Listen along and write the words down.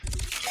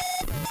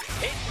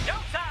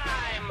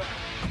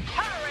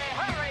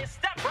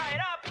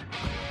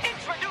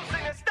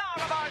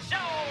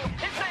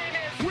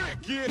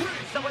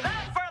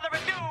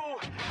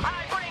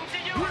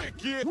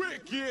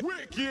Get down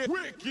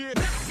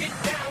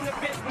to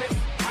business.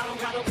 I don't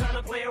got no time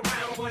to play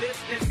around. What is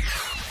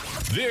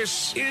this?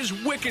 This is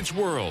Wickett's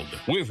World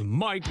with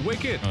Mike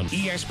Wickett on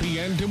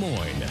ESPN Des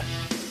Moines.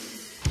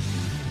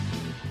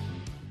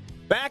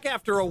 Back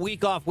after a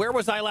week off. Where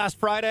was I last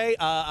Friday?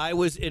 I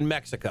was in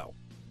Mexico.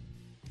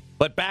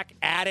 But back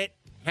at it.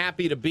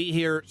 Happy to be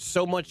here.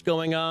 So much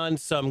going on.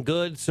 Some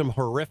good, some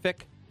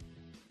horrific.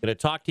 Going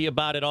to talk to you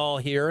about it all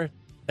here.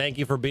 Thank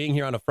you for being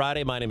here on a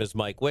Friday. My name is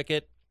Mike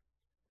Wickett.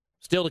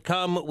 Still to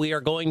come, we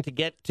are going to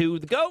get to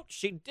the GOAT.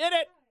 She did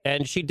it,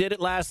 and she did it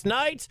last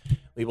night.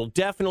 We will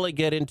definitely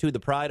get into the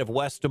pride of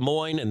West Des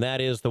Moines, and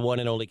that is the one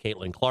and only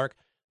Caitlin Clark.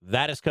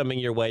 That is coming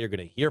your way. You're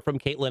going to hear from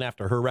Caitlin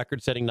after her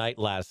record-setting night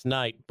last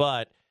night.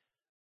 But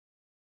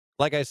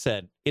like I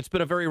said, it's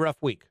been a very rough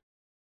week.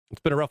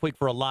 It's been a rough week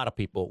for a lot of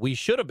people. We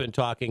should have been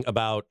talking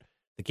about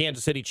the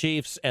Kansas City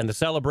Chiefs and the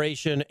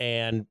celebration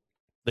and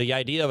the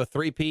idea of a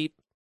three-peat.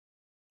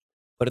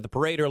 But at the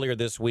parade earlier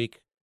this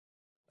week,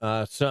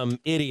 some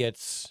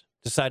idiots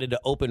decided to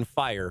open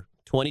fire.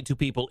 22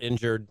 people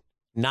injured,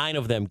 9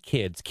 of them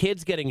kids.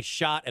 Kids getting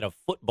shot at a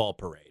football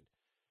parade.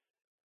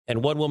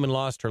 And one woman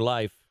lost her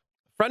life.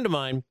 A friend of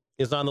mine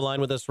is on the line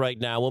with us right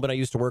now, a woman I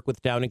used to work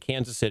with down in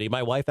Kansas City.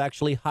 My wife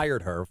actually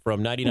hired her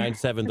from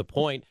 99.7 The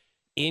Point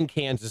in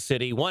Kansas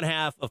City. One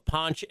half of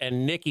Ponch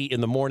and Nikki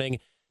in the morning.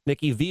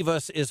 Nikki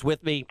Vivas is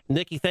with me.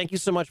 Nikki, thank you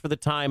so much for the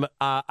time.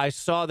 I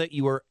saw that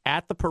you were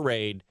at the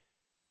parade,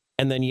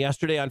 and then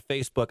yesterday on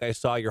Facebook, I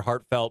saw your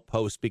heartfelt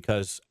post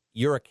because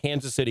you're a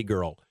Kansas City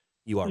girl.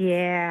 You are.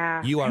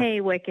 Yeah. You are. Hey,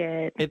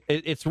 Wicked.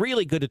 It's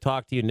really good to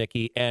talk to you,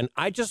 Nikki, and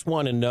I just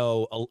want to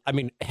know, I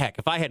mean, heck,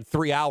 if I had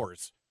 3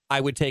 hours, I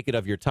would take it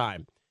of your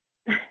time.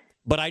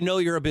 But I know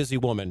you're a busy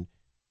woman.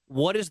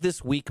 What has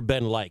this week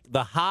been like?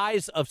 The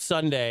highs of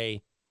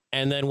Sunday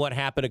and then what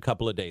happened a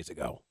couple of days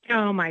ago?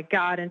 Oh, my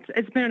God.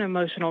 It's been an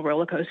emotional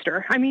roller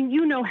coaster. I mean,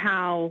 you know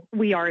how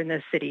we are in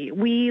this city.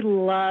 We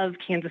love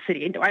Kansas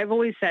City. I've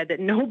always said that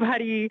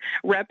nobody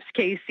reps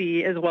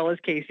KC as well as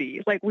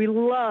KC. Like, we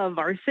love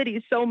our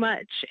city so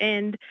much.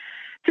 And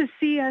to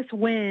see us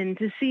win,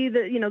 to see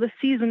the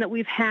season that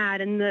we've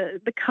had and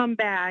the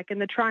comeback and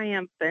the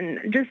triumph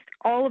and just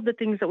all of the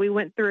things that we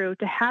went through,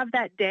 to have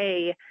that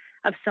day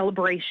of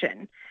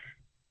celebration,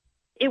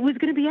 it was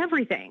going to be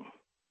everything.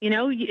 You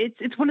know,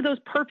 it's one of those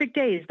perfect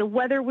days. The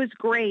weather was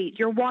great.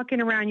 You're walking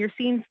around. You're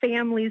seeing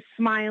families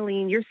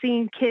smiling. You're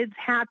seeing kids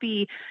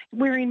happy,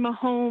 wearing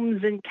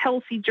Mahomes and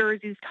Kelsey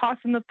jerseys,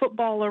 tossing the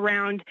football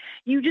around.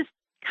 You just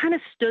kind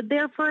of stood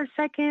there for a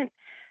second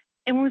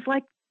and was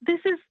like, this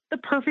is the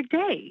perfect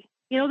day.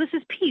 You know, this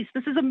is peace.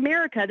 This is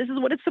America. This is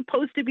what it's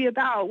supposed to be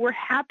about. We're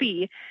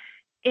happy.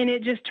 And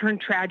it just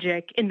turned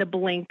tragic in the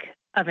blink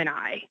of an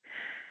eye.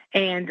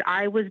 And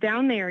I was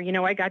down there. You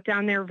know, I got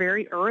down there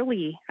very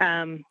early.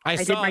 I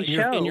saw did my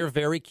show in your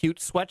very cute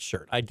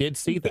sweatshirt. I did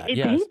see that.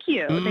 Yes. Thank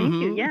you. Mm-hmm. Thank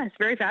you. Yes,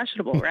 very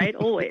fashionable, right?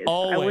 Always. I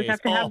always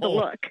have to have the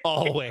look.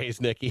 Always,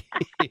 Nikki.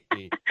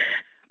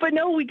 But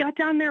no, we got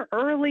down there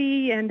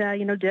early and,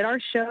 did our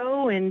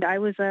show. And I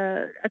was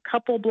a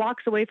couple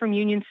blocks away from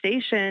Union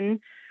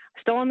Station,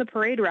 still on the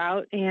parade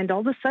route. And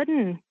all of a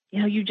sudden,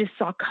 you just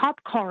saw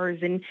cop cars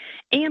and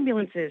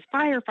ambulances,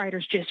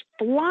 firefighters just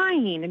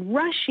flying and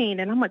rushing.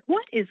 And I'm like,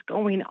 what is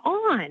going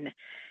on?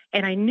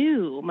 And I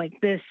knew,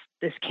 like, this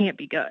can't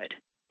be good.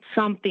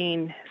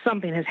 Something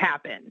has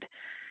happened.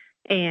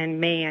 And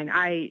man,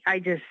 I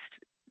just.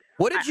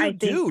 What did you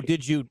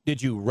do?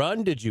 Did you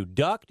run? Did you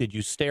duck? Did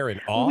you stare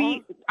in awe?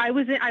 I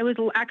was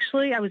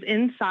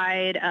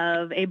inside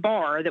of a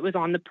bar that was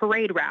on the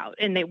parade route,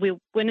 and we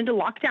went into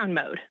lockdown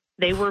mode.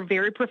 They were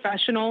very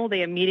professional.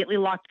 They immediately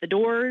locked the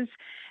doors.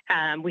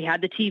 We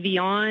had the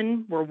TV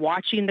on. We're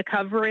watching the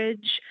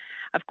coverage.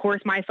 Of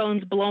course, my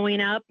phone's blowing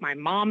up. My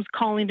mom's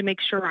calling to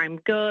make sure I'm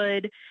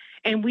good.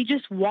 And we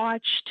just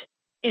watched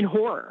in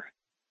horror,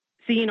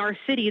 seeing our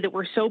city that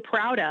we're so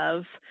proud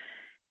of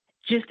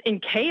just in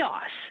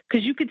chaos,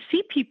 because you could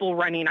see people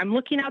running. I'm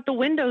looking out the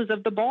windows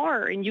of the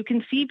bar and you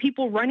can see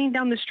people running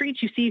down the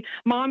streets. You see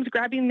moms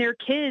grabbing their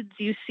kids.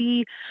 You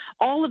see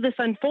all of this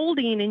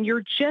unfolding and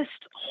you're just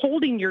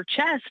holding your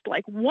chest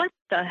like, what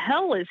the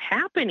hell is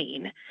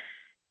happening?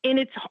 And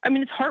it's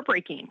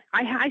heartbreaking.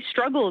 I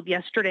struggled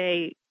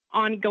yesterday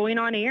on going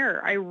on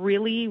air. I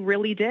really,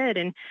 really did.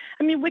 And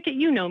I mean, Wicket,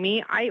 you know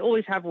me, I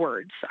always have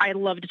words. I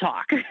love to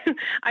talk.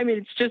 I mean,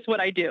 it's just what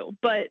I do.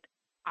 But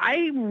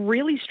I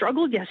really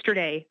struggled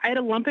yesterday. I had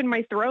a lump in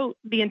my throat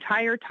the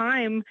entire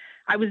time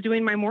I was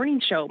doing my morning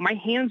show. My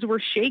hands were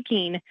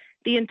shaking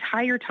the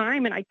entire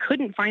time and I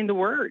couldn't find the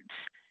words.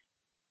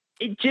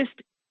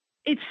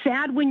 It's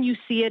sad when you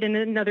see it in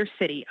another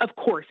city. Of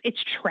course, it's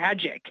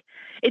tragic.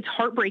 It's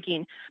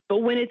heartbreaking.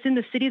 But when it's in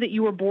the city that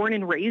you were born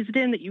and raised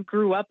in, that you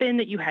grew up in,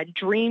 that you had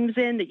dreams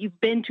in, that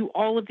you've been to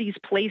all of these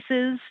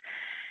places,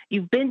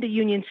 you've been to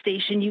Union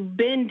Station, you've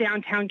been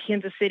downtown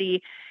Kansas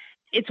City,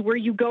 it's where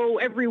you go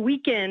every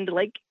weekend.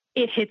 Like,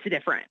 it hits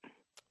different.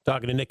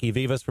 Talking to Nikki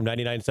Vivas from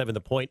 99.7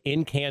 The Point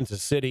in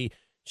Kansas City.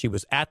 She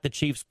was at the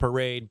Chiefs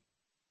parade.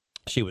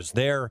 She was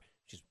there.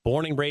 She's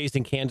born and raised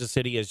in Kansas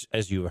City,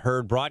 as you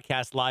heard,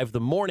 broadcast live the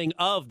morning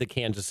of the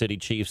Kansas City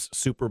Chiefs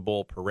Super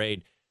Bowl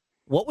parade.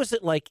 What was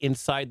it like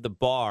inside the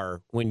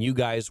bar when you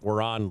guys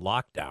were on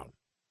lockdown?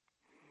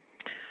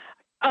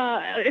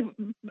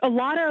 A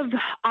lot of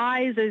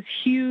eyes as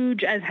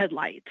huge as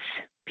headlights.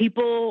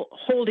 People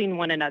holding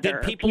one another.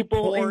 Did people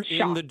pour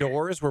in in the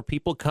doors? Were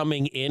people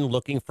coming in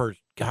looking for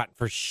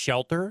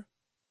shelter?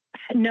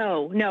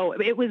 No.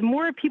 It was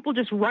more of people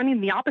just running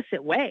the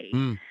opposite way.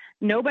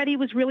 Nobody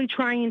was really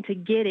trying to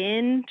get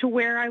in to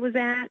where I was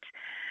at.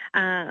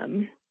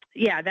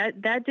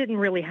 That didn't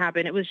really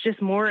happen. It was just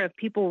more of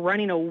people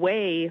running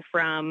away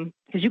from,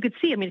 because you could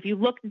see, if you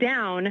look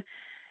down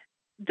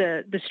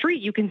the street,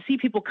 you can see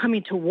people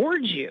coming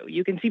towards you.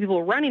 You can see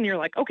people running, and you're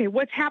like, okay,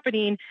 what's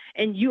happening?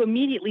 And you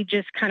immediately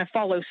just kind of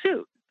follow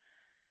suit.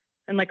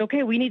 And like,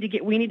 okay, we need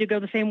to go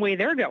the same way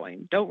they're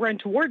going. Don't run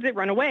towards it,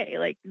 run away.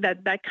 Like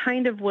that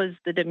kind of was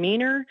the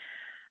demeanor.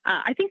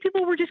 I think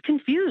people were just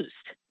confused.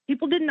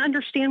 People didn't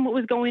understand what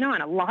was going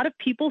on. A lot of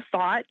people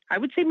thought, I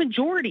would say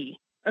majority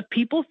of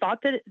people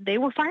thought that they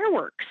were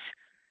fireworks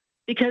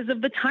because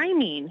of the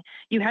timing.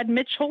 You had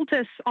Mitch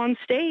Holtis on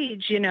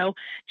stage,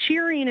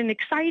 cheering and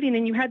exciting,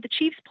 and you had the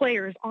Chiefs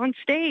players on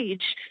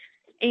stage,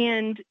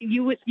 and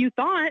you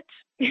thought,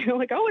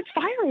 like, oh, it's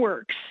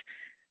fireworks.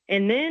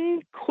 And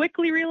then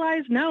quickly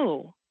realized,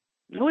 no,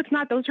 it's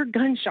not. Those are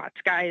gunshots,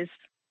 guys.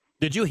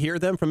 Did you hear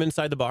them from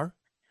inside the bar?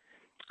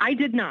 I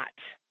did not.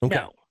 Okay.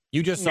 No.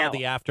 You just saw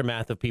the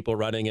aftermath of people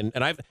running, and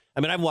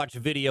I've watched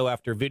video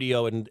after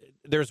video, and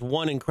there's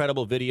one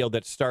incredible video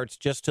that starts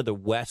just to the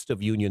west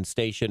of Union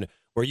Station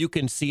where you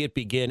can see it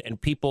begin, and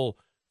people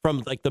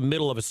from like the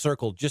middle of a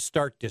circle just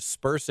start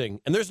dispersing,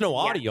 and there's no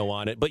audio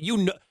on it, but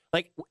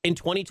like in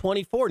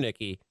 2024,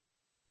 Nikki,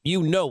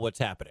 what's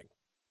happening.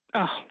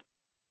 Oh,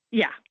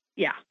 yeah.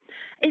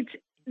 It's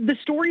the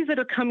stories that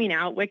are coming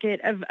out, Wicket,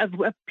 of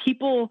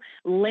people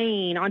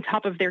laying on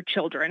top of their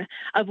children,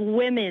 of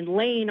women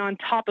laying on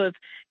top of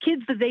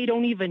kids that they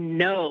don't even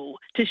know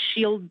to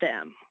shield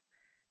them.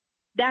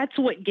 That's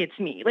what gets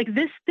me. Like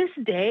this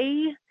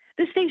day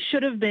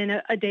should have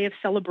been a day of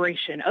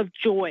celebration, of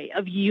joy,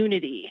 of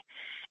unity.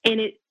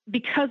 And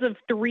because of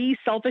 3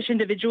 selfish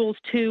individuals,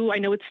 2, I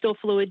know it's still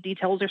fluid,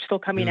 details are still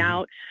coming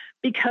out,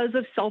 because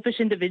of selfish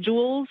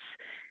individuals,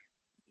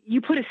 you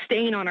put a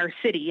stain on our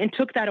city and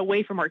took that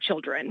away from our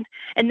children.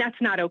 And that's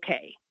not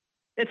okay.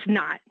 It's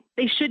not.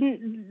 They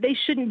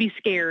shouldn't be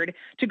scared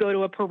to go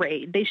to a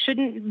parade. They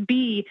shouldn't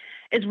be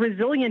as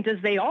resilient as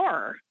they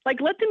are. Like,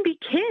 let them be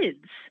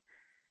kids.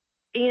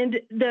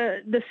 And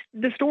the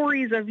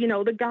stories of,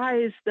 the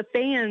guys, the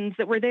fans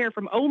that were there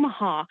from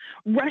Omaha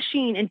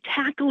rushing and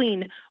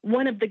tackling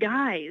one of the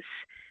guys.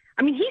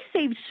 He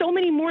saved so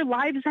many more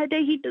lives that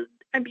day.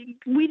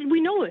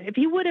 We know it. If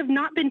he would have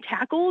not been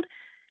tackled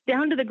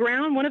down to the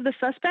ground, one of the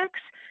suspects,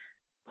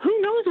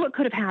 who knows what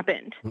could have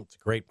happened? That's a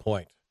great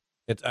point.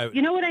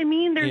 You know what I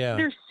mean?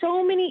 There's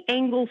so many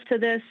angles to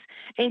this,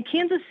 and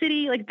Kansas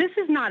City, like, this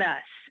is not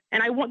us.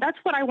 And that's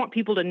what I want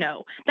people to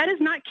know. That is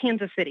not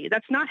Kansas City.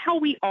 That's not how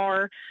we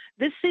are.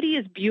 This city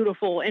is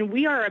beautiful, and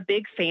we are a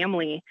big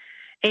family.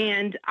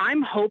 And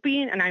I'm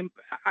hoping, and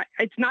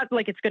it's not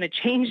like it's going to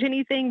change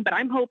anything, but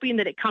I'm hoping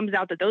that it comes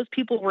out that those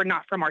people were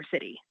not from our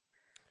city.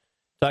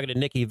 Talking to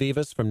Nikki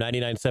Vivas from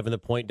 99.7 The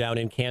Point down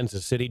in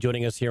Kansas City,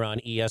 joining us here on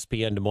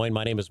ESPN Des Moines.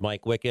 My name is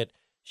Mike Wickett.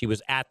 She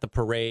was at the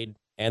parade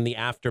and the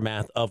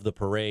aftermath of the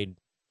parade.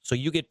 So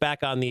you get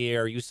back on the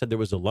air. You said there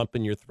was a lump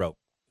in your throat.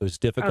 It was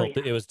difficult. Oh,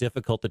 yeah. It was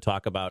difficult to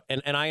talk about.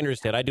 And I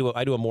understand. I do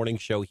a morning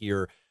show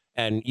here,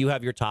 and you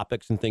have your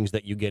topics and things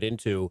that you get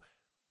into.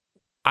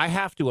 I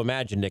have to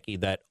imagine, Nikki,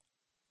 that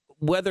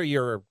whether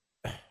you're,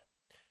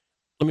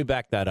 let me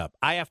back that up.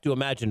 I have to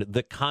imagine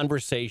the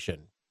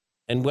conversation,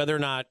 and whether or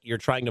not you're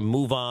trying to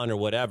move on or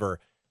whatever,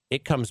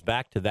 it comes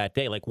back to that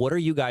day. Like, what are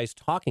you guys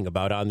talking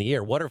about on the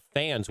air? What are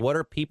fans? What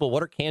are people?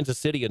 What are Kansas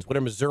Cityans? What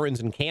are Missourians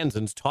and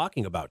Kansans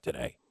talking about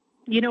today?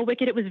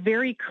 Wickett, it was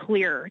very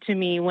clear to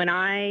me when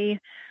I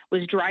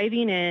was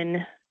driving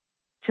in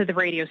to the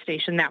radio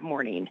station that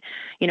morning.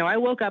 I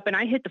woke up and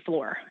I hit the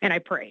floor and I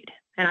prayed.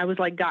 And I was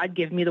like, God,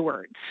 give me the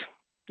words.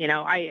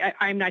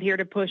 I'm not here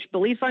to push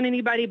belief on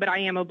anybody, but I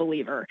am a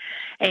believer.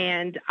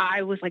 And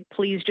I was like,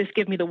 please just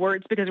give me the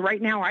words, because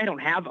right now I don't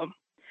have them.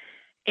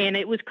 And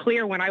it was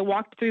clear when I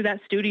walked through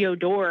that studio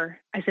door,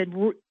 I said,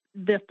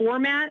 the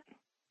format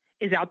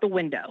is out the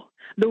window.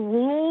 The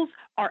rules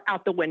are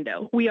out the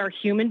window. We are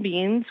human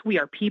beings. We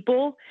are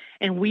people,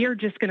 and we are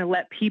just going to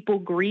let people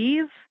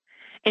grieve.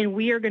 And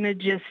we are going to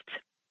just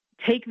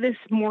take this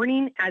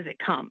morning as it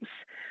comes.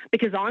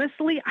 Because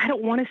honestly, I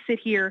don't want to sit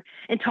here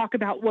and talk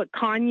about what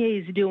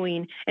Kanye is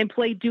doing and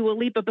play Dua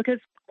Lipa, because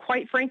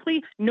quite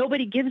frankly,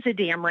 nobody gives a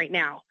damn right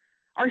now.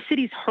 Our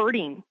city's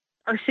hurting.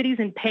 Our city's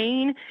in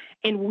pain,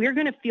 and we're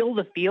going to feel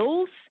the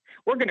feels.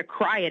 We're going to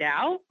cry it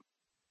out.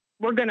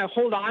 We're going to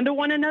hold on to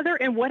one another,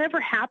 and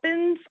whatever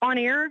happens on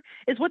air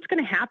is what's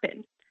going to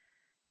happen.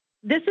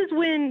 this is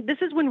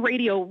when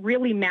radio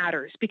really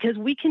matters, because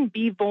we can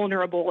be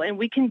vulnerable and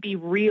we can be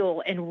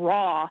real and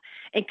raw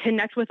and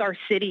connect with our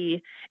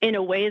city in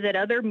a way that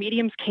other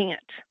mediums can't.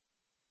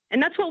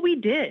 And that's what we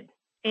did.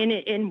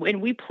 And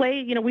we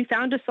play, we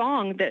found a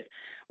song that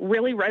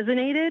really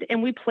resonated,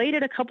 and we played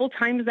it a couple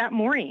times that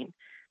morning.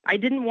 I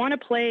didn't want to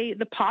play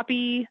the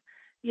poppy,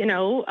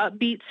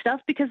 upbeat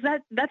stuff, because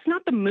that's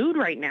not the mood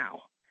right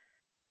now.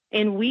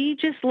 And we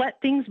just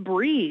let things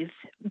breathe.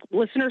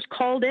 Listeners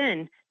called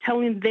in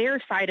telling their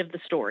side of the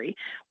story,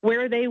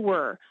 where they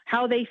were,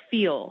 how they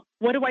feel.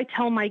 What do I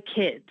tell my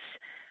kids?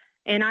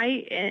 And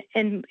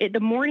the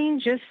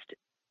morning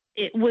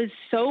it was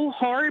so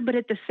hard, but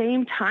at the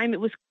same time, it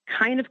was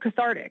kind of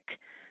cathartic,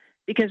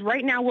 because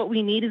right now what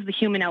we need is the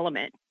human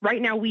element.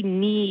 Right now we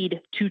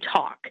need to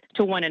talk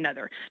to one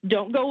another.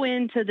 Don't go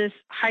into this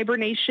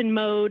hibernation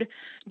mode.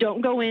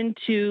 Don't go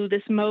into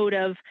this mode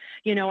of,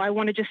 I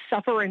want to just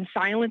suffer in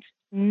silence.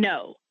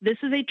 No, this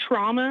is a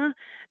trauma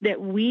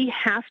that we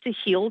have to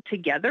heal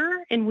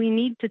together, and we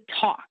need to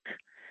talk.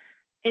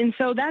 And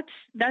so that's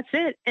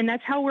it. And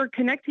that's how we're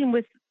connecting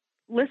with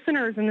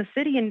listeners in the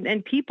city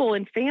and people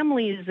and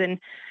families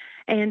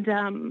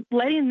and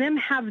letting them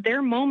have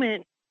their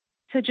moment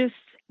to just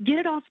get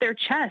it off their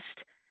chest.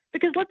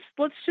 Because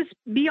let's just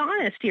be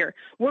honest here.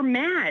 We're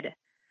mad.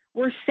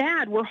 We're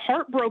sad. We're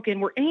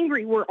heartbroken. We're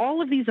angry. We're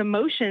all of these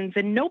emotions,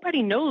 and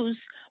nobody knows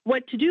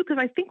what to do, because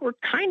I think we're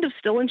kind of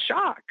still in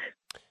shock.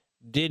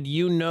 Did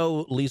you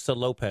know Lisa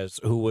Lopez,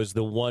 who was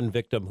the one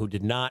victim who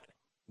did not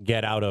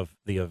get out of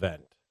the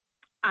event?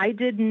 I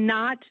did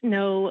not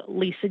know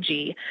Lisa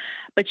G,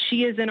 but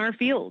she is in our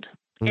field.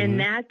 Mm-hmm. And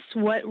that's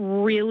what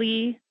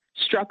really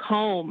struck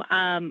home.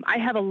 I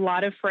have a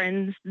lot of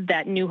friends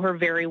that knew her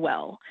very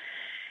well,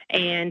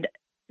 and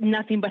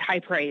nothing but high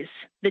praise,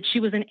 that she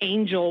was an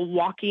angel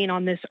walking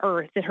on this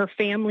earth, that her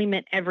family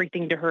meant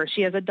everything to her.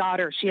 She has a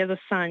daughter, she has a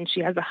son, she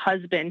has a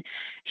husband,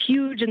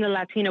 huge in the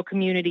Latino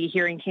community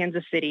here in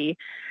Kansas City.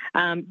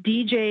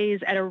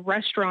 DJs at a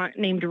restaurant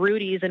named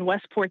Rudy's in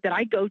Westport that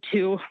I go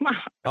to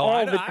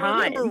all the time.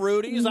 I remember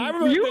Rudy's.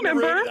 You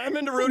remember? I'm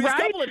into Rudy's right?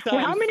 a couple of times.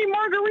 Well, how many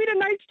margarita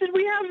nights did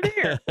we have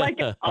there?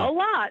 Like a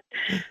lot.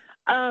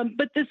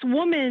 But this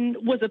woman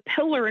was a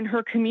pillar in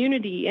her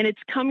community, and it's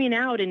coming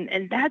out.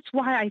 And that's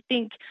why I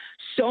think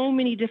so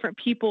many different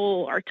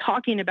people are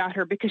talking about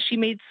her, because she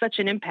made such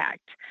an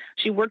impact.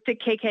 She worked at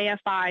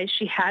KKFI.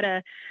 She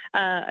had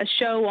a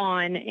show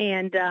on,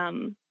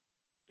 and,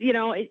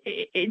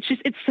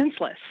 it's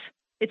senseless.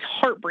 It's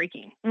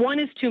heartbreaking. One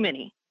is too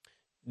many.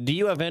 Do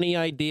you have any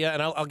idea,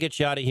 and I'll get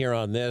you out of here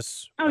on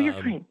this. Oh, you're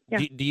fine. Yeah.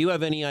 Do you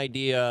have any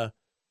idea,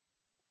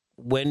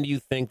 when do you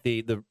think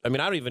I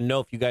don't even know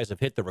if you guys have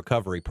hit the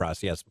recovery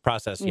process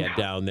yet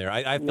down there.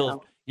 I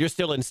feel you're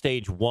still in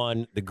stage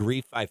one, the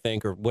grief, I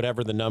think, or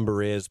whatever the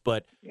number is.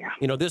 But,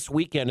 this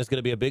weekend is going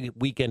to be a big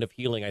weekend of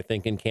healing, I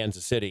think, in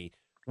Kansas City.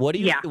 What do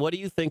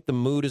you think the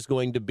mood is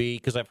going to be?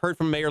 Because I've heard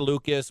from Mayor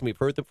Lucas, and we've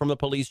heard from the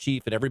police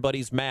chief, and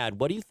everybody's mad.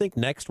 What do you think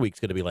next week's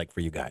going to be like for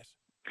you guys?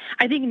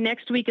 I think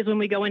next week is when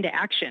we go into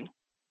action.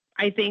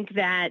 I think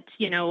that,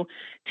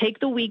 take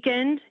the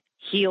weekend,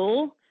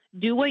 heal,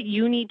 do what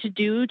you need to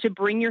do to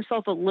bring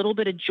yourself a little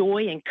bit of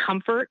joy and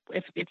comfort.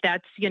 If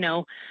that's,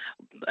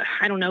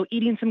 I don't know,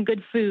 eating some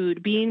good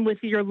food, being with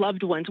your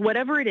loved ones,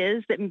 whatever it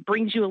is that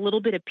brings you a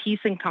little bit of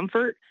peace and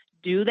comfort,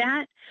 do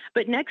that.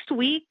 But next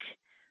week,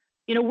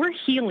 we're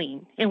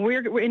healing, and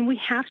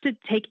we have to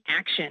take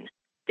action.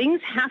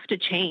 Things have to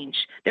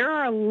change. There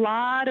are a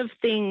lot of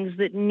things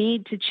that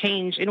need to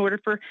change in order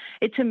for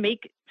it to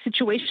make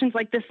situations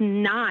like this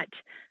not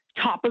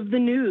top of the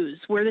news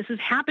where this is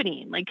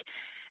happening. Like,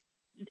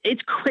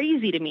 it's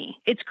crazy to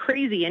me. It's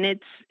crazy. And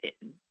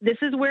this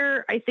is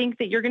where I think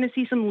that you're going to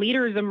see some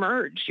leaders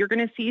emerge. You're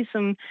going to see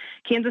some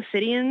Kansas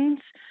Cityans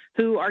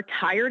who are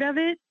tired of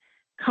it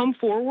come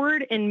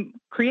forward and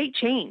create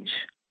change.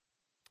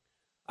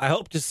 I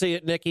hope to see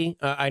it, Nikki.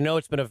 I know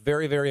it's been a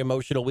very, very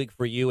emotional week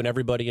for you and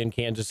everybody in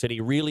Kansas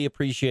City. Really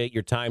appreciate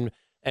your time,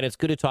 and it's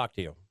good to talk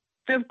to you.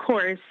 Of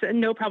course.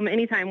 No problem.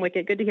 Anytime,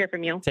 Wicket. Good to hear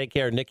from you. Take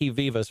care. Nikki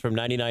Vivas from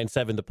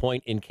 99.7 The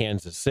Point in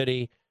Kansas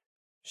City.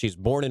 She's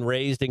born and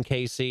raised in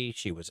KC.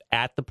 She was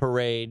at the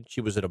parade. She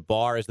was at a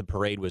bar as the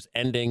parade was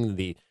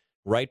ending.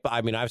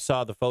 I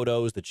saw the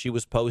photos that she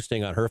was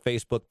posting on her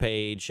Facebook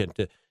page, and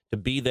to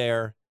be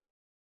there,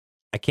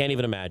 I can't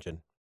even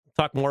imagine.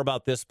 Talk more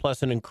about this,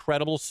 plus an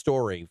incredible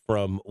story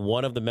from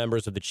one of the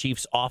members of the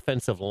Chiefs'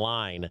 offensive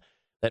line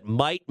that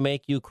might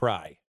make you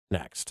cry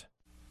next.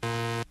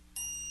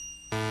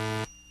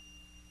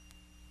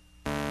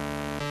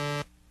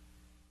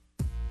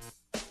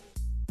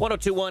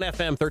 102.1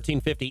 FM,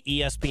 1350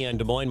 ESPN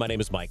Des Moines. My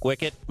name is Mike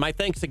Wickett. My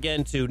thanks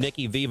again to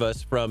Nikki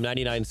Vivas from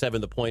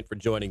 99.7 The Point for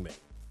joining me.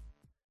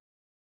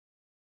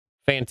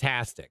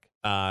 Fantastic.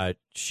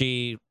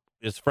 She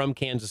is from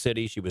Kansas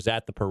City. She was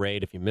at the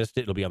parade. If you missed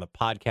it, it'll be on the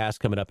podcast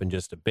coming up in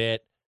just a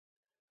bit.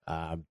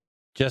 I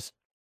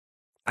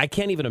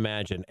can't even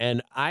imagine.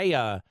 And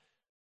I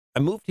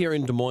moved here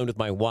in Des Moines with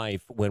my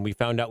wife when we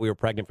found out we were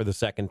pregnant for the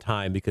second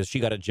time, because she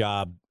got a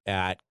job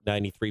at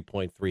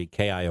 93.3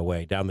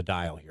 KIOA down the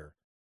dial here,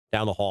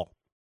 down the hall.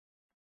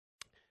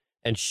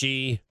 And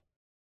she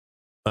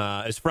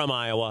is from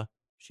Iowa.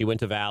 She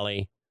went to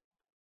Valley.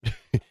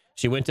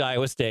 She went to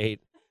Iowa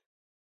State.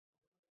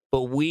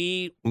 But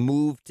we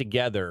moved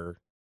together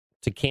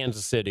to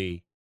Kansas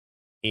City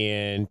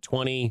in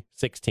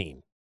 2016.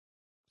 Is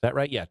that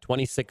right? Yeah,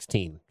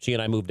 2016. She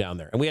and I moved down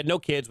there. And we had no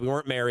kids. We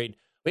weren't married.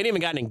 We hadn't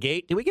even gotten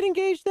engaged. Did we get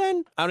engaged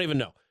then? I don't even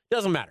know.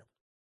 Doesn't matter.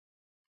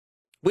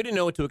 We didn't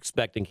know what to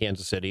expect in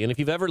Kansas City. And if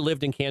you've ever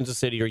lived in Kansas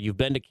City or you've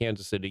been to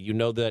Kansas City, you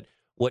know that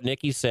what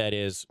Nikki said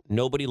is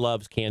nobody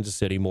loves Kansas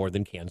City more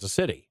than Kansas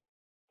City.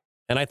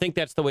 And I think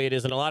that's the way it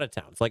is in a lot of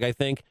towns. Like, I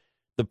think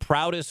the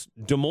proudest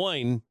Des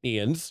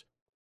Moinesians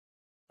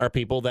are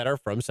people that are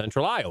from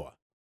Central Iowa.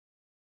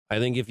 I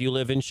think if you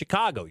live in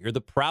Chicago, you're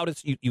the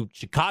proudest.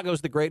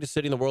 Chicago's the greatest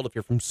city in the world. If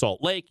you're from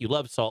Salt Lake, you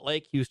love Salt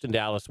Lake, Houston,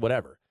 Dallas,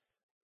 whatever.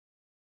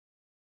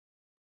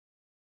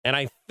 And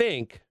I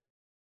think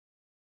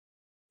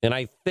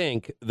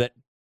that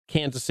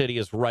Kansas City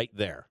is right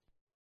there.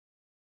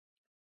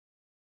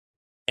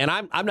 And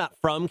I'm not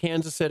from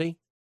Kansas City,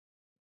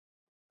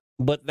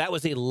 but that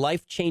was a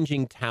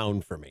life-changing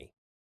town for me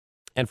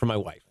and for my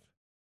wife.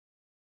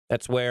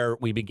 That's where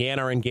we began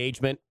our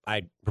engagement.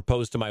 I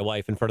proposed to my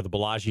wife in front of the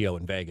Bellagio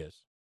in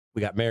Vegas.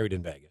 We got married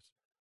in Vegas.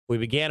 We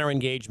began our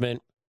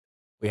engagement.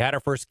 We had our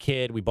first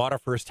kid. We bought our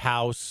first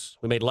house.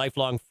 We made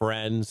lifelong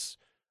friends.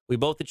 We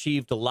both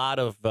achieved a lot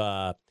of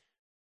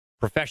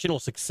professional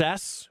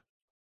success.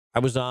 I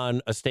was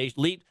on a stage.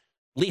 Lee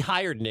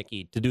hired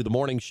Nikki to do the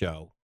morning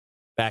show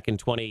back in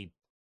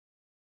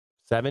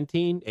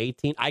 2017,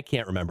 18. I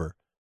can't remember.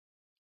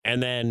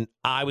 And then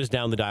I was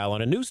down the dial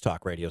on a news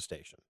talk radio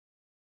station.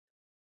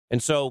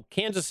 And so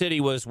Kansas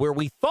City was where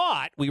we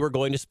thought we were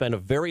going to spend a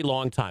very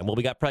long time. Well,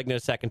 we got pregnant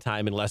a second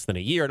time in less than a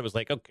year, and it was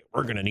like, okay,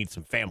 we're going to need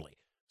some family.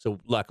 So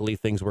luckily,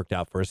 things worked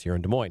out for us here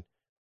in Des Moines.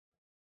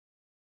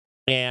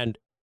 And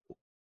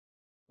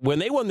when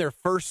they won their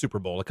first Super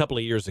Bowl a couple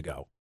of years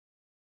ago,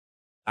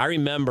 I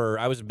remember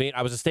I was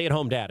a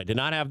stay-at-home dad. I did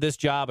not have this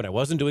job, and I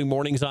wasn't doing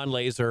mornings on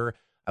Laser.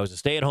 I was a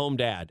stay-at-home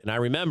dad. And I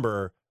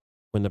remember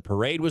when the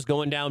parade was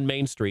going down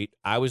Main Street,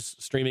 I was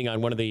streaming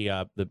on one of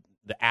the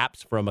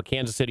apps from a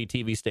Kansas City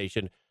TV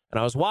station, and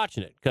I was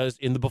watching it because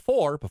in the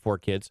before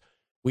kids,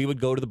 we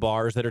would go to the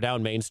bars that are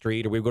down Main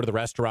Street, or we would go to the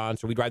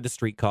restaurants, or we'd ride the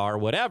streetcar, or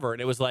whatever.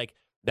 And it was like,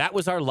 that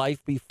was our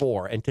life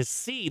before. And to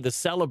see the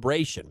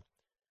celebration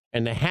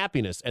and the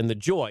happiness and the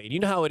joy, and you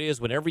know how it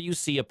is whenever you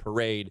see a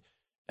parade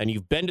and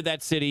you've been to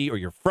that city or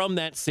you're from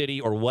that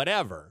city or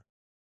whatever,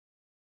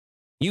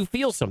 you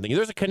feel something.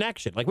 There's a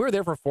connection. Like, we were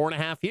there for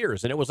 4.5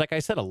 years, and it was, like I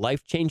said, a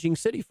life-changing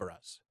city for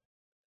us.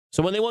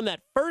 So when they won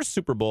that first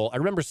Super Bowl, I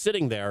remember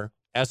sitting there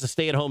as a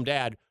stay-at-home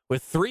dad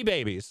with 3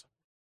 babies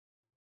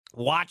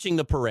watching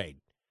the parade,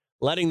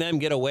 letting them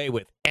get away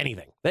with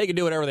anything. They could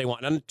do whatever they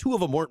want. And 2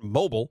 of them weren't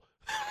mobile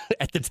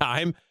at the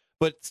time,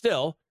 but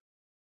still,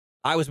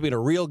 I was being a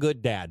real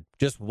good dad,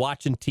 just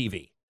watching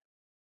TV.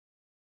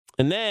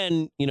 And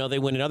then, they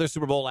win another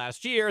Super Bowl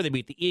last year. They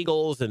beat the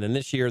Eagles, and then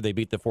this year they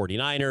beat the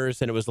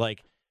 49ers, and it was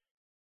like,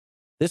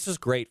 this is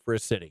great for a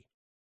city.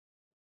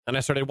 And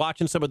I started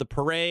watching some of the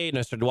parade, and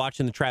I started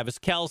watching the Travis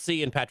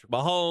Kelce and Patrick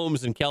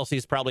Mahomes, and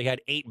Kelsey's probably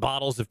had 8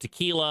 bottles of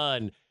tequila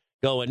and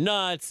going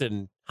nuts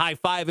and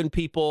high-fiving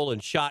people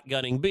and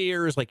shotgunning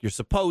beers like you're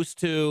supposed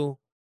to.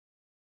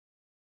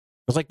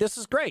 I was like, this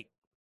is great.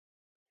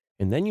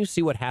 And then you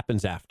see what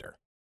happens after.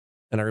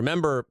 And I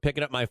remember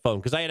picking up my phone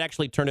because I had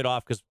actually turned it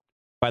off because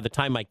by the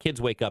time my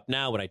kids wake up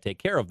now when I take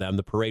care of them,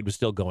 the parade was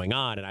still going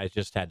on, and I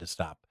just had to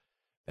stop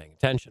paying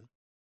attention.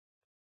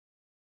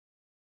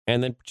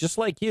 And then just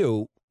like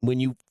you, when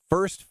you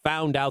first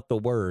found out the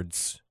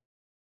words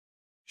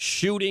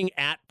shooting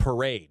at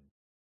parade,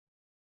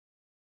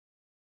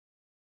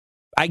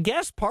 I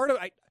guess part of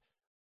it,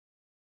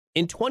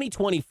 in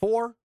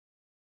 2024,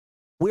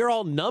 we're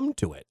all numb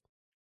to it.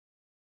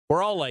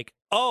 We're all like,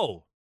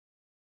 oh,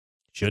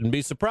 shouldn't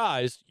be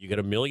surprised. You get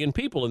 1 million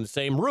people in the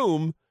same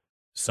room.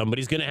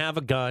 Somebody's going to have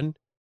a gun.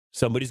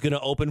 Somebody's going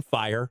to open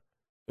fire.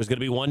 There's going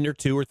to be 1 or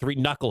 2 or 3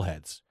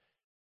 knuckleheads.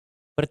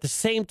 But at the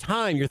same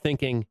time, you're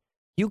thinking,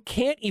 you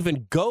can't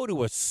even go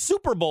to a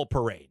Super Bowl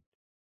parade.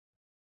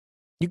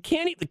 You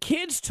can't. The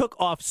kids took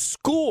off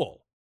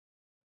school.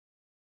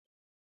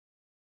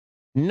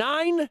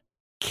 9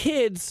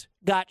 kids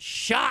got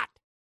shot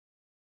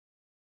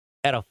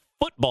at a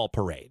football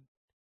parade.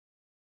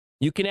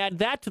 You can add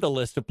that to the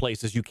list of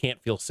places you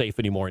can't feel safe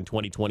anymore in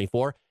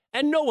 2024,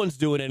 and no one's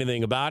doing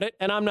anything about it.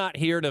 And I'm not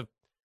here to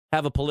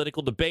have a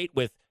political debate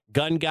with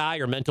gun guy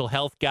or mental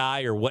health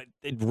guy or what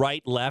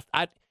right, left.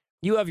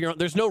 You have your own.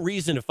 There's no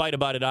reason to fight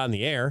about it on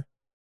the air.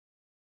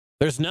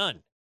 There's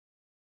none.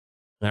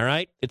 All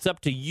right? It's up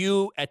to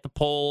you at the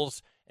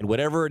polls and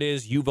whatever it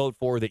is you vote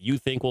for that you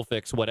think will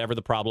fix whatever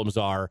the problems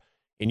are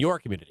in your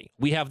community.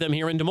 We have them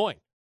here in Des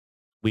Moines.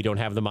 We don't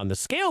have them on the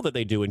scale that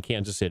they do in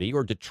Kansas City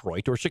or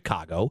Detroit or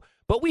Chicago,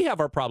 but we have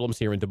our problems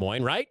here in Des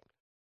Moines, right?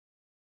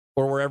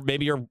 Or wherever,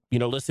 maybe you're,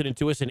 listening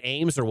to us in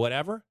Ames or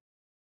whatever.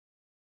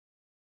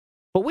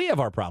 But we have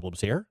our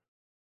problems here.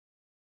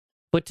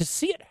 But to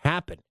see it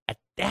happen at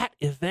that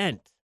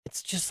event,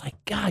 it's just like,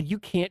 God, you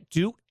can't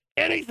do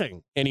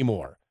anything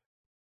anymore.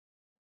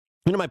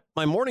 You know,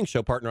 my morning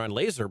show partner on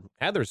Laser,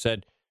 Heather,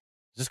 said,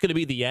 is this going to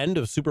be the end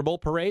of Super Bowl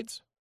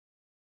parades?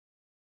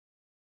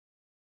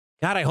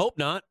 God, I hope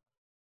not.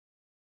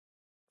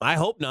 I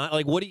hope not.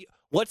 Like,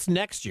 what's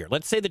next year?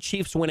 Let's say the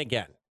Chiefs win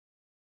again.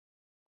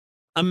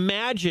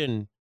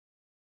 Imagine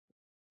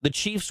the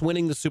Chiefs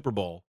winning the Super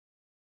Bowl,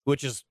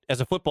 which is, as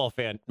a football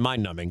fan,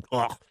 mind-numbing.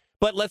 Ugh.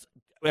 But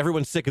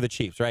everyone's sick of the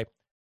Chiefs, right?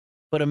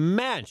 But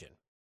imagine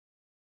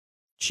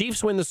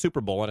Chiefs win the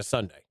Super Bowl on a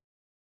Sunday,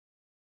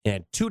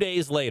 and 2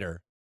 days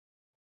later,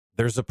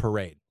 there's a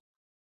parade.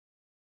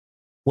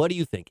 What do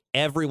you think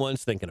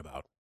everyone's thinking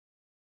about?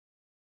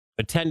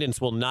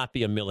 Attendance will not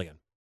be 1 million.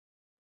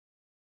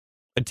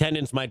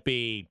 Attendance might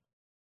be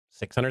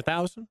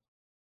 600,000.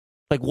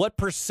 Like, what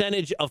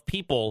percentage of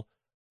people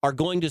are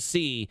going to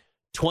see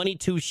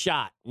 22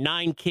 shot,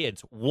 9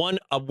 kids,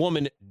 a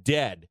woman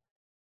dead,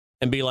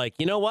 and be like,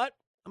 you know what?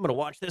 I'm going to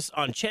watch this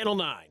on Channel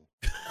 9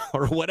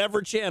 or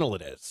whatever channel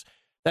it is.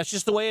 That's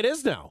just the way it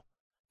is now.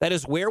 That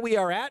is where we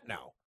are at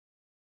now.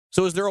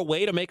 So is there a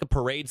way to make a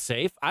parade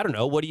safe? I don't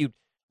know.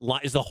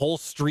 Is the whole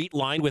street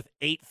lined with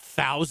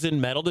 8,000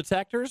 metal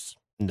detectors?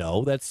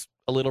 No, that's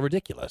a little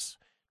ridiculous.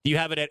 Do you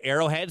have it at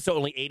Arrowhead so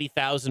only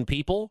 80,000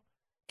 people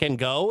can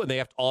go and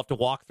they all have to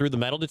walk through the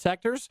metal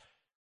detectors?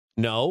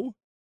 No.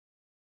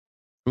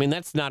 I mean,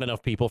 that's not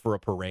enough people for a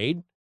parade.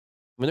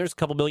 I mean, there's a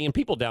couple million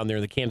people down there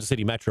in the Kansas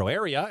City metro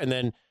area. And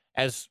then,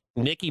 as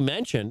Nikki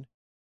mentioned,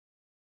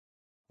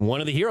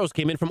 one of the heroes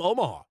came in from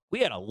Omaha.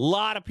 We had a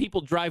lot of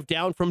people drive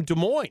down from Des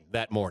Moines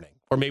that morning,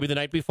 or maybe the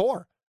night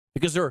before,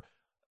 because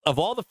of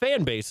all the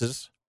fan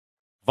bases,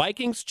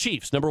 Vikings,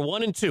 Chiefs, number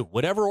 1 and 2,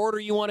 whatever order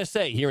you want to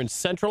say here in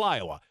central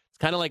Iowa. It's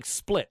kind of like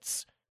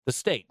splits the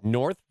state.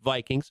 North,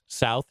 Vikings,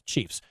 South,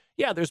 Chiefs.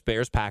 Yeah, there's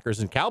Bears, Packers,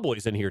 and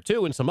Cowboys in here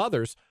too, and some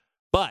others,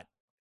 but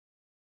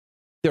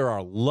there are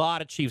a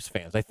lot of Chiefs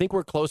fans. I think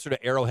we're closer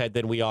to Arrowhead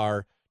than we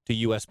are to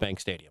U.S. Bank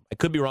Stadium. I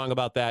could be wrong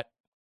about that.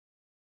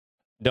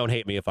 Don't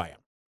hate me if I am.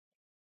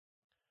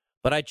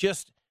 But I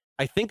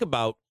think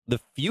about the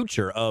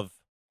future of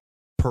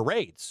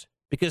parades.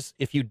 Because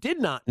if you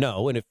did not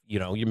know, and if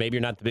maybe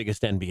you're not the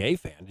biggest NBA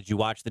fan, did you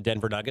watch the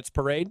Denver Nuggets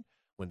parade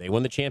when they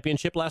won the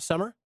championship last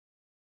summer?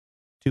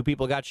 2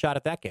 people got shot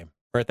at that game,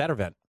 or at that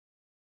event.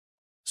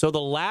 So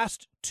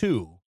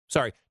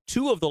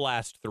two of the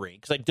last 3,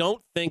 because I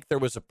don't think there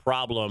was a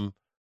problem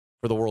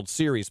for the World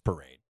Series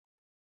parade.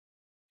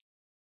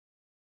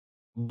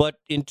 But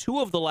in 2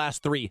 of the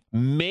last 3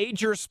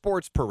 major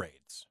sports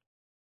parades,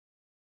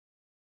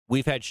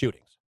 we've had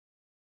shootings.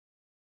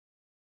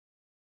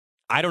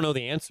 I don't know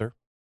the answer.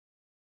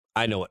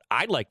 I know what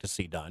I'd like to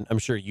see done. I'm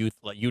sure you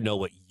know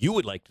what you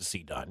would like to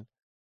see done.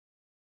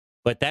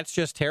 But that's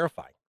just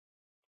terrifying.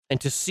 And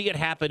to see it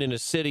happen in a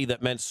city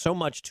that meant so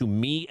much to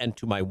me and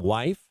to my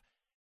wife,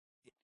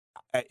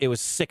 it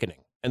was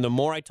sickening. And the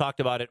more I talked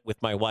about it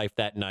with my wife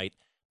that night,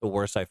 the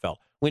worse I felt.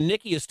 When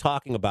Nikki is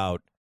talking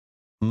about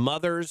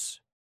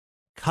mothers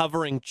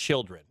covering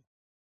children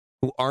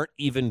who aren't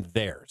even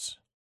theirs,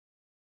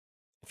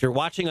 if you're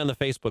watching on the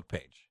Facebook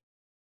page,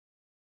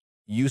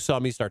 you saw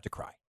me start to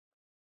cry.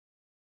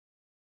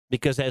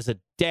 Because as a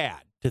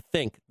dad, to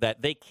think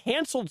that they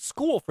canceled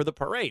school for the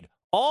parade,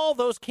 all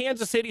those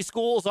Kansas City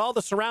schools, all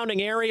the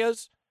surrounding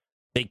areas,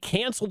 they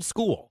canceled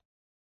school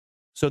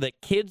so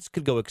that kids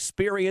could go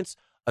experience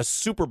a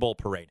Super Bowl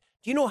parade.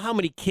 Do you know how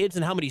many kids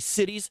and how many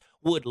cities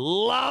would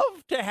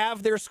love to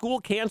have their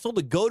school canceled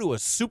to go to a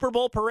Super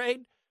Bowl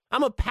parade?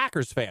 I'm a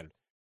Packers fan.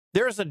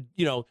 They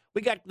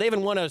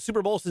haven't won a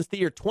Super Bowl since the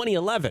year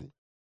 2011.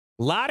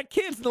 A lot of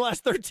kids in the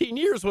last 13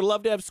 years would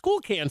love to have school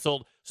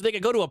canceled so they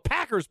could go to a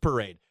Packers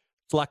parade.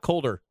 It's a lot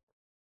colder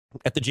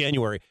at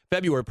the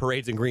February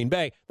parades in Green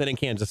Bay than in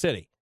Kansas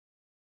City.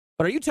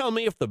 But are you telling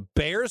me if the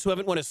Bears, who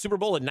haven't won a Super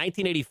Bowl in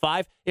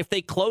 1985, if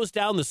they closed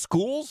down the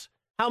schools,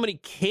 how many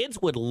kids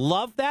would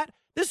love that?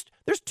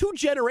 There's 2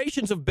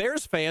 generations of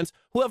Bears fans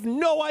who have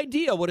no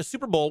idea what a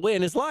Super Bowl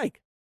win is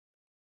like.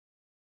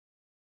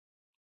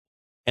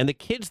 And the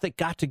kids that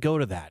got to go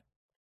to that,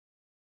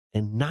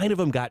 and 9 of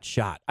them got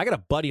shot. I got a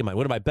buddy of mine,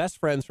 one of my best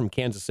friends from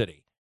Kansas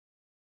City.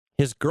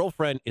 His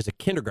girlfriend is a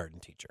kindergarten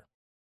teacher.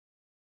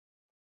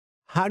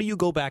 How do you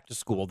go back to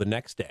school the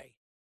next day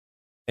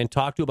and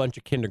talk to a bunch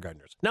of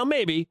kindergartners? Now,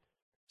 maybe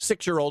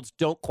 6-year-olds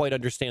don't quite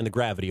understand the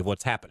gravity of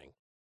what's happening.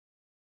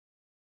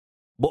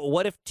 But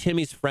what if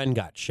Timmy's friend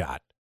got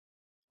shot?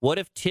 What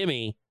if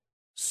Timmy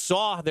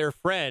saw their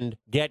friend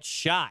get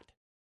shot?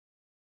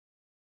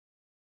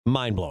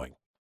 Mind-blowing.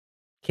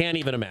 Can't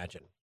even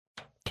imagine.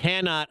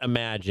 Cannot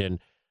imagine.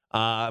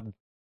 And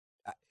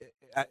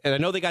I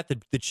know they got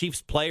the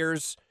Chiefs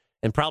players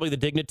and probably the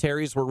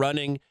dignitaries were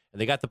running,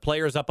 and they got the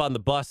players up on the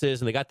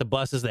buses, and they got the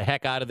buses the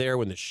heck out of there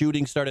when the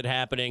shooting started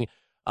happening.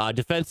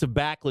 Defensive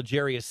back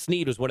L'Jarius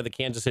Sneed was one of the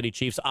Kansas City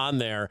Chiefs on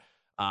there.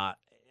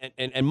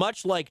 And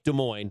much like Des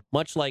Moines,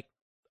 much like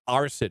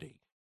our city,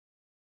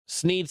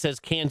 Sneed says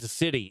Kansas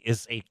City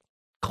is a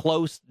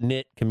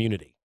close-knit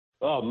community.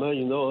 Oh,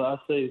 man, I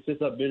say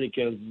since I've been in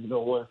Kansas,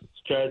 when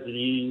it's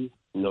tragedy,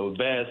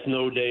 bad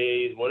snow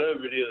days,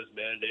 whatever it is,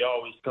 man, they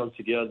always come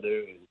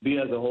together and be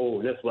as a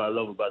whole. That's what I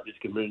love about this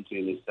community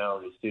and this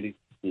town and city.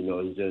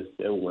 It's just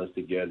everyone's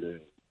together.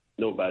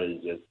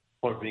 Nobody's just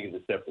pointing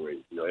to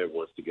separate.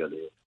 Everyone's together.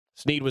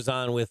 Snead was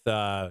on with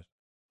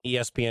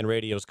ESPN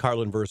Radio's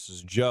Carlin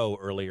versus Joe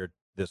earlier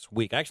this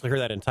week. I actually heard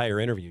that entire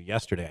interview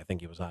yesterday. I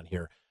think he was on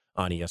here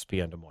on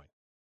ESPN Des Moines.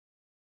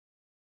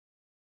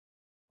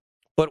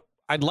 But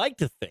I'd like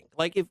to think,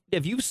 like,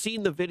 if you've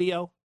seen the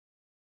video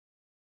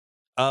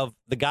of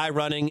the guy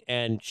running,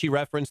 and she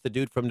referenced the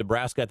dude from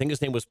Nebraska, I think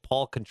his name was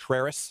Paul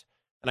Contreras,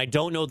 and I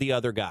don't know the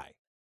other guy,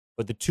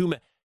 but the two men,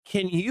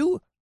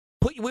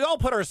 we all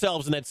put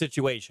ourselves in that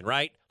situation,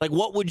 right? Like,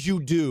 what would you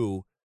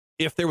do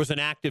if there was an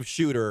active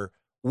shooter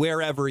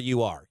wherever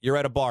you are? You're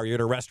at a bar, you're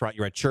at a restaurant,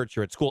 you're at church,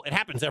 you're at school. It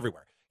happens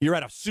everywhere. You're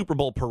at a Super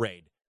Bowl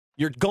parade.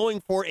 You're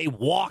going for a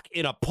walk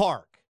in a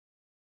park.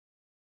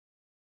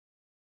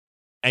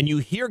 And you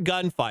hear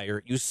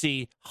gunfire, you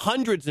see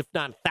hundreds, if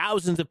not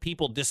thousands of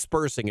people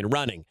dispersing and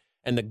running,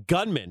 and the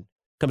gunman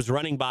comes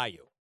running by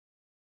you.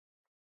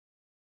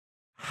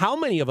 How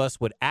many of us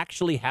would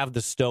actually have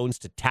the stones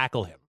to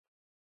tackle him?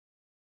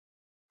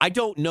 I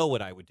don't know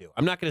what I would do.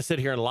 I'm not going to sit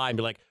here and lie and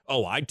be like,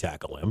 oh, I'd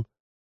tackle him.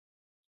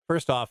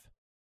 First off,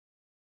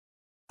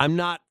 I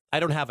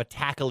don't have a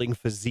tackling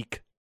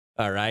physique,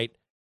 all right?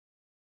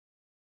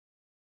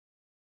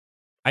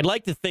 I'd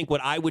like to think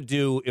what I would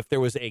do if there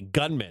was a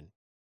gunman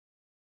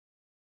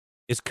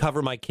is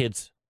cover my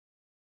kids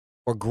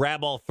or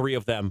grab all three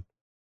of them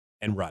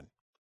and run.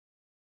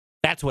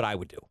 That's what I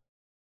would do.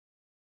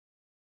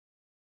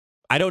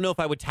 I don't know if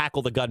I would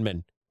tackle the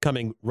gunman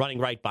running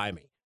right by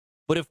me.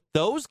 But if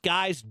those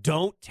guys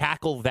don't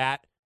tackle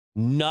that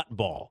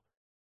nutball,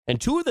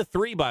 and two of the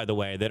three, by the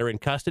way, that are in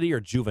custody are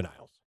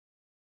juveniles.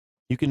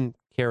 You can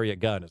carry a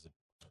gun as a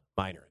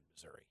minor in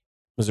Missouri.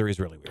 Missouri's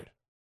really weird.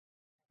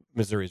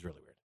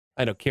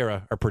 I know,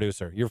 Kara, our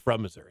producer, you're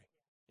from Missouri.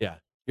 Yeah,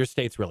 your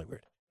state's really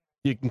weird.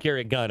 You can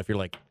carry a gun if you're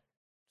like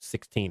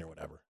 16 or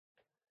whatever.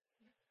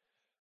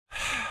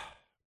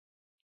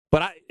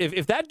 But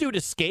if that dude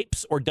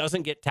escapes or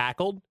doesn't get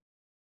tackled,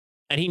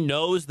 and he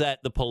knows that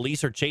the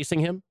police are chasing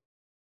him,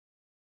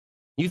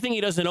 you think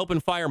he doesn't open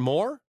fire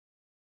more?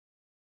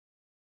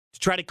 To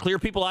try to clear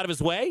people out of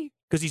his way?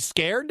 Because he's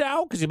scared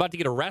now? Because he's about to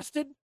get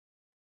arrested?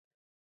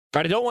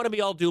 Right, I don't want to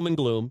be all doom and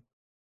gloom,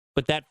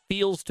 but that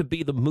feels to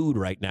be the mood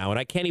right now. And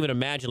I can't even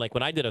imagine, like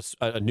when I did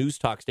a news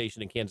talk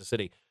station in Kansas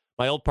City,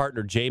 my old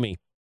partner, Jamie,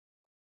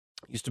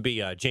 used to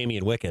be Jamie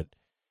and Wicked,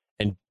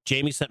 and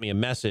Jamie sent me a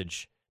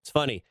message. It's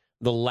funny.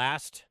 The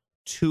last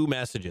two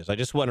messages, I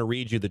just want to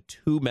read you the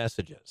two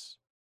messages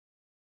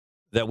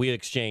that we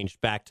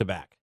exchanged back to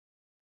back.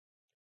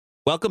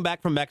 Welcome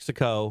back from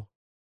Mexico.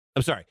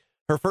 I'm sorry.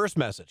 Her first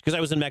message, because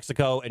I was in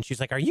Mexico, and she's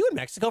like, are you in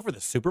Mexico for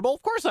the Super Bowl?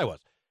 Of course I was.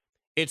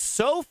 It's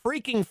so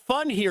freaking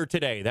fun here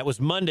today. That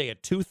was Monday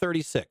at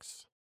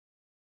 2:36.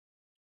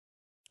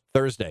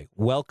 Thursday,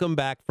 welcome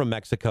back from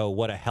Mexico.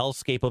 What a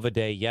hellscape of a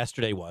day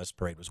yesterday was.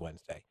 Parade was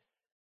Wednesday.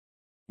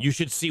 You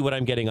should see what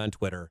I'm getting on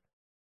Twitter.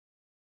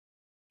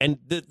 And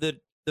the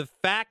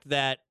fact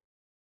that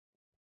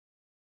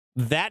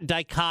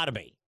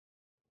dichotomy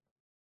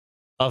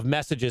of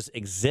messages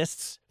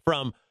exists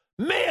from,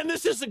 man,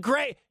 this is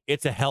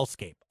it's a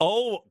hellscape.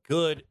 Oh,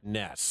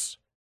 goodness.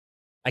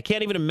 I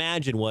can't even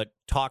imagine what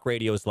talk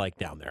radio is like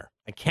down there.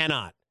 I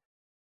cannot.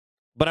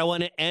 But I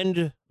want to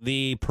end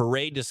the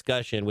parade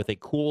discussion with a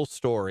cool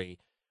story.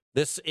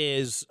 This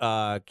is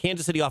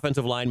Kansas City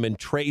offensive lineman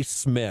Trey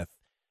Smith,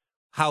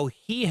 how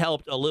he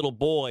helped a little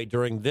boy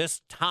during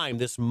this time,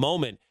 this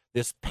moment,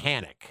 this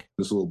panic.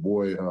 This little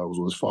boy was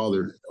with his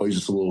father. He's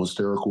just a little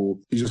hysterical.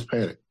 He's just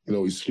panicked.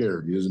 He's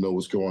scared. He doesn't know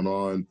what's going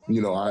on.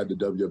 I had the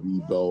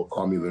WWE belt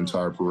on me the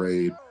entire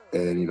parade.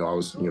 And, I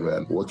was,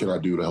 man, what can I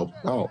do to help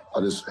him out? I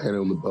just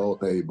handed him the belt.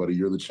 Hey, buddy,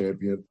 you're the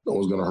champion. No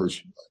one's going to hurt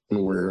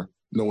you.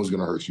 No one's going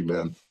to hurt you,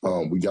 man.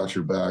 We got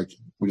your back.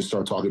 We just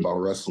started talking about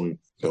wrestling.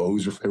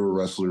 Who's your favorite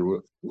wrestler?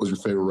 What was your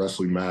favorite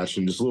wrestling match?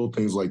 And just little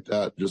things like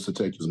that just to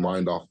take his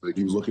mind off of it.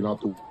 He was looking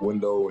out the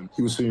window and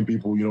he was seeing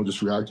people,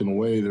 just reacting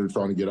away. They were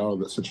trying to get out of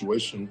that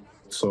situation.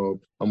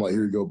 So I'm like,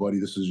 here you go, buddy.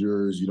 This is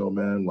yours.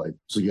 Man,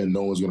 so again,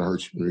 no one's going to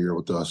hurt you when you're here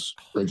with us.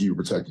 Thank you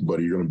for protecting,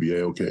 buddy. You're going to be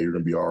A-okay. You're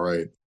going to be all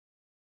right.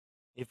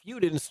 If you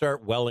didn't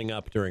start welling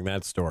up during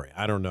that story,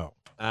 I don't know.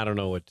 I don't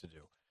know what to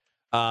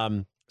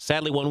do.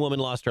 Sadly, one woman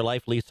lost her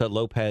life, Lisa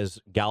Lopez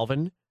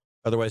Galvin,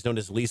 otherwise known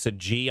as Lisa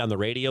G on the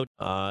radio.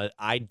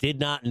 I did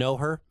not know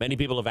her. Many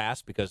people have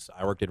asked because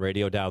I worked in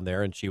radio down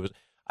there, and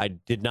I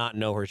did not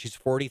know her. She's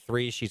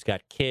 43. She's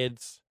got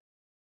kids.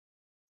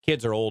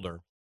 Kids are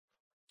older.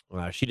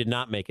 She did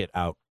not make it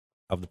out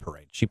of the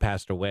parade. She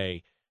passed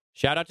away.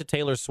 Shout out to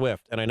Taylor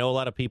Swift. And I know a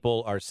lot of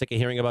people are sick of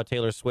hearing about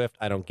Taylor Swift.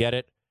 I don't get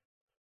it.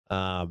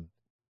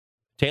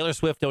 Taylor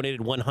Swift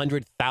donated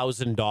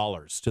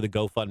 $100,000 to the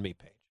GoFundMe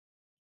page.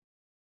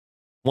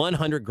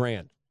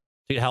 $100,000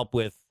 to help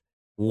with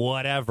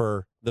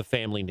whatever the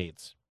family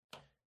needs.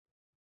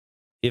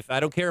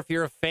 I don't care if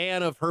you're a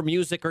fan of her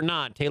music or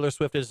not, Taylor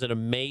Swift is an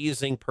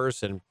amazing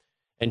person.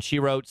 And she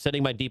wrote,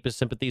 sending my deepest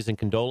sympathies and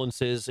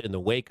condolences in the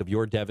wake of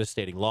your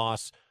devastating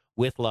loss.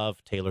 With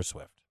love, Taylor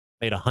Swift.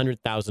 Made a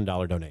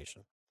 $100,000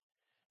 donation.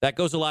 That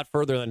goes a lot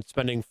further than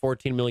spending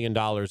 $14 million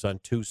on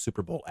 2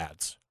 Super Bowl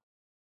ads.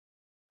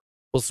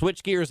 We'll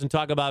switch gears and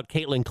talk about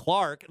Caitlin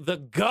Clark, the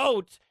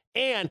GOAT,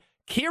 and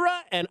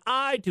Kira and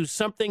I do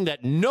something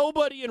that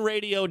nobody in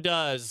radio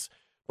does,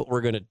 but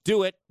we're going to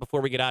do it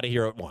before we get out of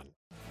here at 1.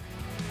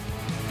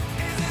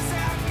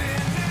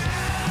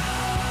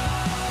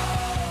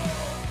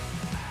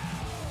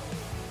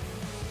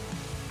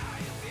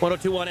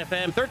 102.1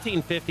 FM,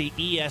 1350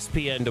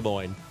 ESPN Des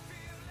Moines.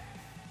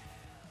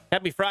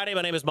 Happy Friday.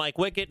 My name is Mike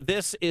Wickett.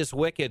 This is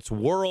Wickett's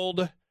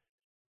World.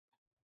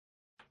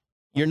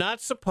 You're not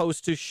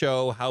supposed to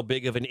show how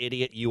big of an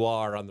idiot you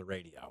are on the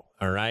radio,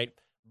 all right?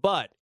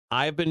 But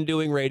I've been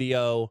doing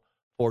radio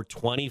for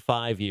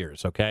 25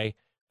 years, okay?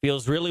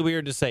 Feels really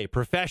weird to say.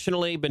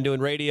 Professionally, been doing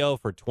radio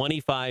for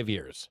 25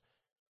 years.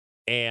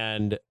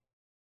 And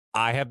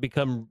I have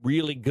become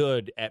really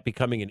good at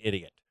becoming an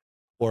idiot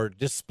or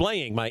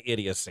displaying my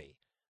idiocy.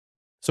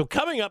 So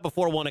coming up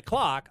before 1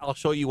 o'clock, I'll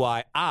show you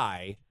why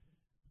I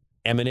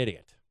am an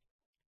idiot.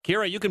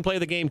 Kira, you can play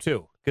the game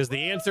too, because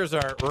the answers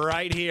are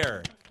right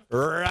here.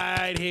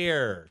 Right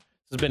here.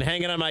 This has been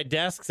hanging on my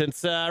desk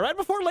since right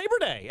before Labor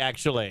Day,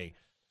 actually.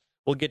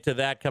 We'll get to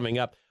that coming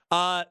up.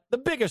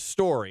 The biggest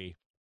story,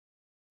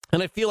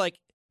 and I feel like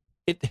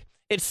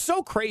it's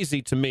so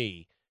crazy to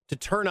me to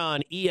turn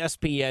on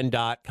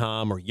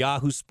ESPN.com or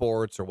Yahoo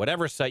Sports or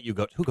whatever site you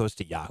go. Who goes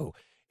to Yahoo?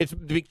 It's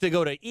to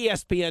go to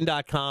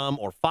ESPN.com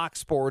or Fox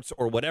Sports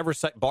or whatever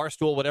site,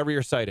 Barstool, whatever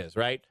your site is,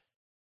 right?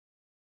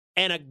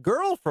 And a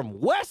girl from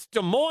West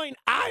Des Moines,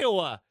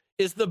 Iowa,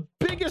 is the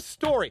biggest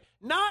story.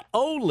 Not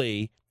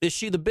only is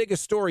she the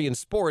biggest story in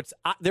sports,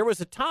 there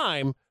was a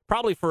time,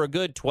 probably for a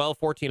good 12,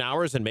 14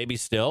 hours, and maybe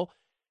still,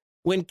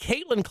 when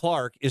Caitlin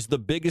Clark is the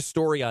biggest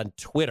story on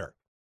Twitter.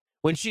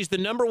 When she's the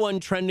number one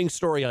trending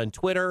story on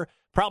Twitter,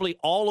 probably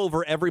all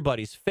over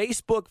everybody's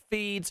Facebook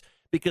feeds,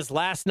 because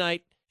last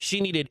night she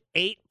needed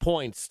 8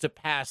 points to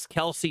pass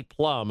Kelsey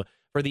Plum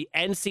for the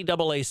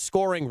NCAA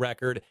scoring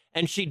record,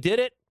 and she did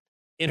it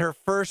in her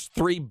first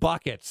 3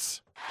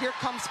 buckets. Here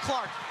comes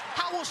Clark.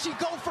 How will she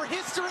go for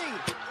history? There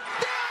it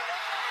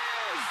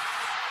is!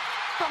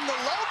 From the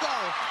logo,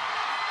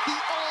 the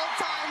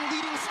all-time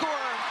leading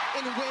scorer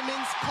in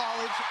women's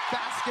college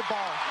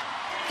basketball.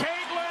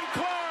 Caitlin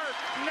Clark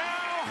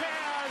now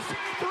has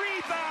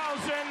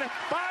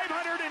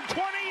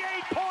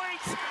 3,528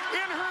 points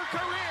in her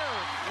career.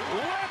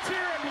 Let's hear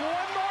it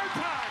one more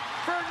time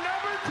for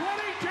number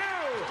 22,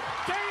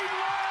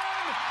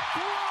 Caitlin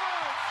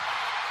Clark.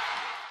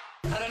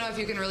 I don't know if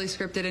you can really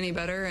script it any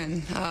better,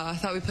 and I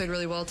thought we played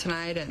really well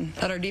tonight and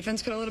that our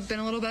defense could have been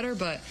a little better,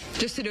 but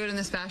just to do it in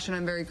this fashion,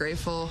 I'm very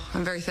grateful.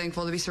 I'm very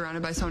thankful to be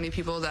surrounded by so many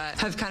people that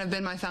have kind of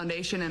been my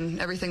foundation and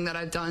everything that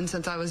I've done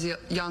since I was a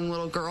young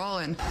little girl,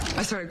 and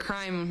I started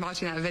crying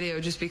watching that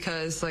video just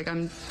because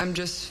I'm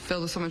just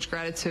filled with so much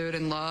gratitude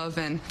and love,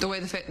 and the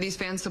way these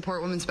fans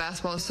support women's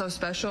basketball is so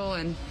special,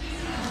 and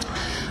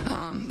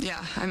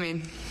yeah, I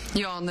mean,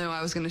 you all knew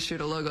I was going to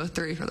shoot a logo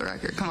 3 for the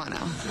record. Come on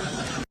now.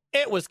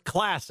 It was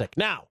classic.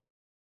 Now,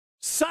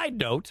 side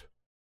note,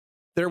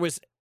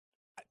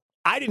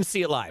 I didn't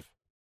see it live.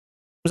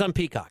 It was on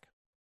Peacock.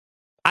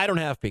 I don't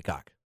have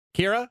Peacock.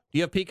 Kira, do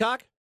you have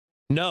Peacock?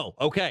 No.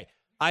 Okay.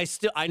 I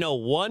know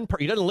one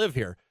he doesn't live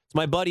here. It's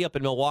my buddy up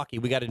in Milwaukee.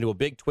 We got into a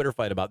big Twitter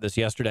fight about this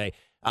yesterday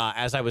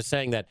as I was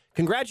saying that.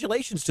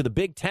 Congratulations to the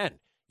Big Ten.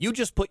 You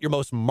just put your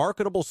most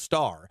marketable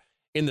star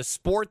in the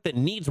sport that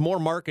needs more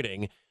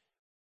marketing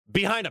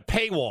behind a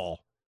paywall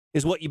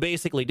is what you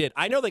basically did.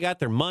 I know they got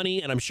their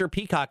money, and I'm sure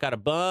Peacock got a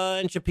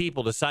bunch of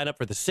people to sign up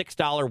for the $6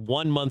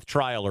 1-month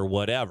trial or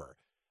whatever.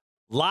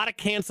 A lot of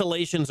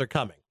cancellations are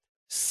coming.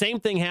 Same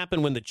thing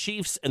happened when the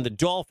Chiefs and the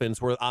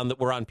Dolphins were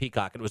on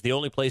Peacock. It was the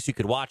only place you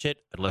could watch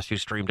it, unless you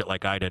streamed it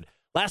like I did.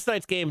 Last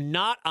night's game,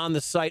 not on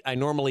the site I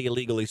normally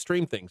illegally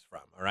stream things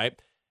from, all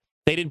right?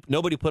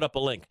 Nobody put up a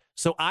link.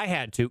 So I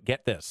had to,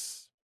 get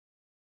this,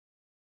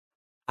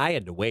 I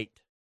had to wait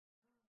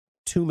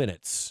 2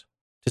 minutes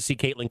to see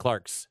Caitlin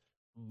Clark's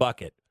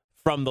bucket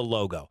from the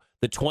logo,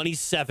 the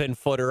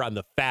 27-footer on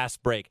the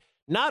fast break.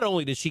 Not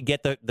only did she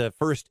get the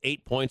first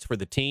 8 points for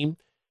the team,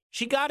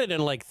 she got it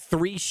in like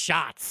 3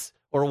 shots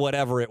or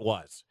whatever it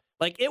was.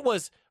 Like, it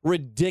was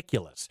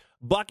ridiculous.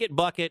 Bucket,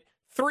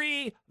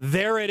 3,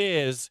 there it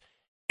is.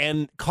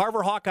 And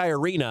Carver Hawkeye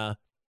Arena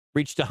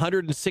reached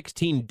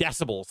 116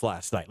 decibels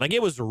last night. Like,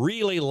 it was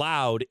really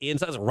loud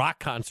inside. It was a rock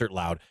concert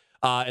loud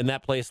in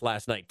that place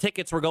last night.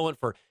 Tickets were going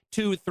for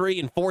 $2,000, $3,000,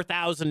 and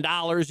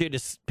 $4,000. You had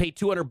to pay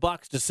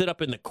 $200 to sit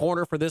up in the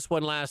corner for this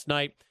one last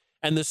night.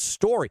 And the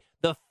story,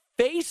 the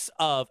face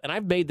of, and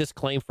I've made this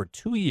claim for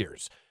 2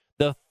 years,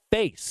 the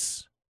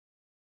face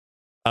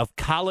of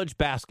college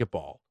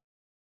basketball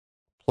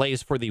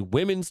plays for the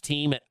women's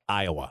team at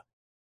Iowa.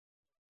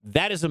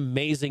 That is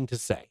amazing to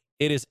say.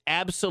 It is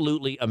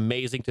absolutely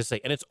amazing to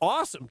say. And it's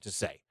awesome to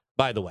say,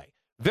 by the way.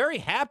 Very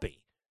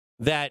happy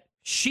that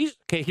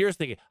Okay, here's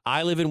the thing.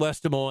 I live in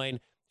West Des Moines.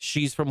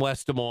 She's from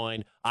West Des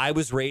Moines. I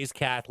was raised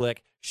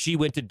Catholic. She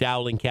went to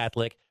Dowling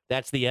Catholic.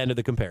 That's the end of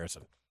the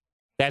comparison.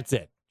 That's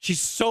it. She's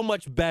so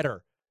much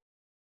better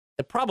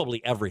at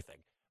probably everything.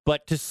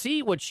 But to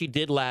see what she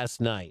did last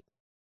night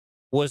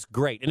was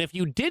great. And if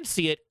you did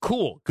see it,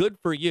 cool. Good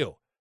for you.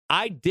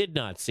 I did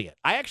not see it.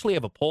 I actually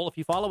have a poll. If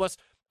you follow us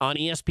on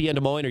ESPN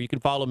Des Moines, or you can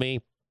follow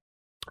me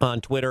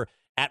on Twitter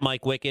at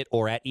Mike Wickett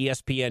or at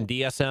ESPN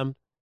DSM.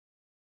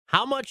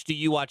 How much do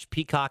you watch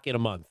Peacock in a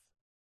month?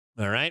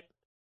 All right.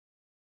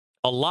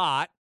 A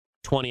lot,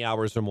 20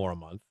 hours or more a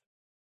month.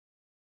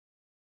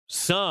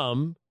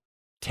 Some,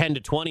 10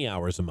 to 20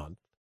 hours a month.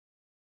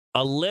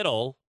 A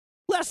little,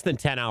 less than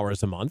 10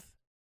 hours a month.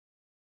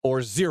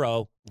 Or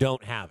zero,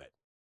 don't have it.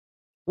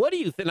 What do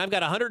you think? I've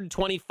got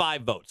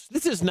 125 votes.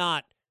 This is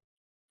not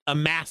a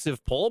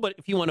massive poll, but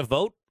if you want to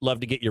vote, love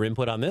to get your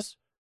input on this.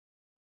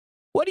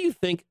 What do you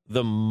think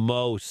the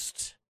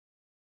most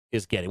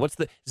is getting?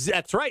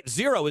 That's right,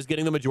 zero is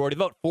getting the majority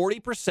vote.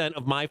 40%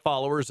 of my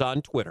followers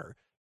on Twitter,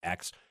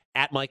 X,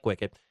 at Mike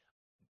Wickett,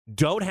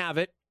 don't have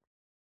it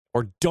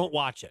or don't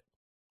watch it.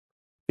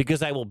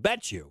 Because I will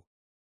bet you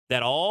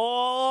that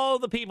all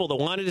the people that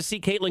wanted to see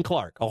Caitlin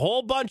Clark, a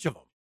whole bunch of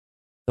them,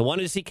 that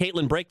wanted to see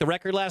Caitlin break the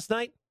record last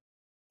night,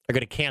 are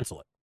going to cancel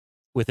it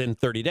within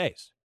 30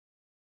 days.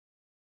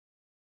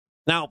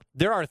 Now,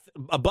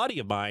 a buddy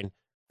of mine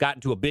got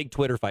into a big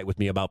Twitter fight with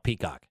me about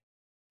Peacock.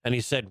 And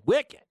he said,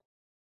 Wickett,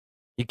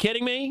 you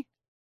kidding me?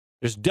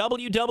 There's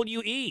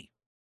WWE.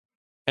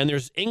 And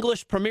there's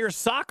English Premier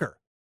Soccer.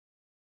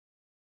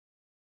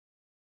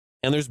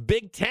 And there's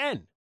Big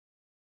Ten.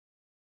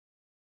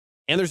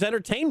 And there's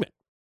entertainment.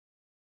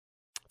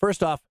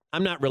 First off,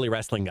 I'm not really a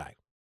wrestling guy.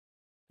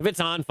 If it's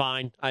on,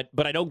 fine.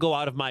 But I don't go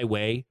out of my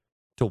way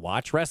to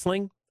watch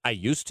wrestling. I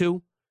used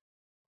to.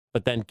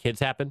 But then kids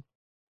happen.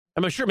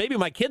 I'm sure maybe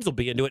my kids will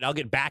be into it. I'll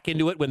get back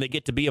into it when they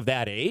get to be of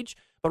that age.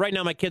 But right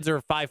now my kids are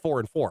 5, 4,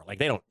 and 4. Like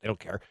they don't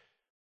care.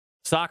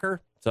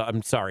 Soccer? So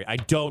I'm sorry. I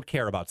don't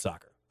care about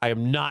soccer. I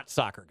am not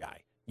soccer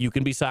guy. You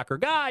can be soccer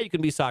guy. You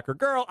can be soccer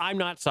girl. I'm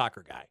not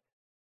soccer guy.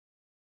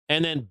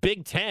 And then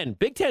Big Ten.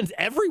 Big Ten's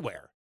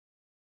everywhere.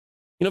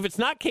 You know, if it's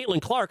not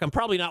Caitlin Clark, I'm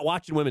probably not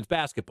watching women's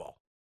basketball.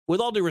 With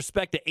all due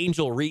respect to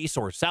Angel Reese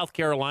or South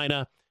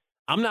Carolina,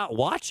 I'm not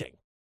watching.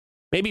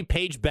 Maybe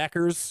Paige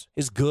Beckers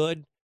is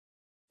good,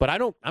 but I'm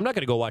not going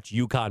to go watch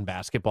UConn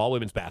basketball,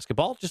 women's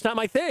basketball. Just not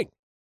my thing.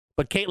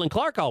 But Caitlin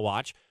Clark I'll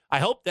watch. I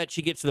hope that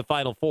she gets to the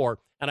Final Four,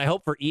 and I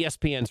hope for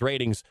ESPN's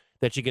ratings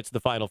that she gets to the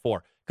Final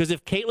Four. Because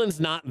if Caitlin's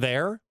not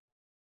there,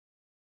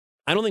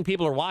 I don't think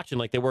people are watching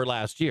like they were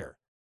last year.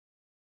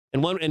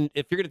 And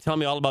if you're going to tell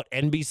me all about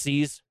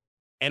NBC's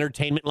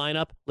entertainment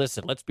lineup,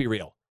 listen, let's be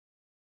real.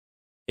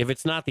 If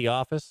it's not The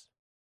Office,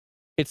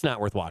 it's not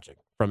worth watching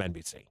from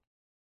NBC.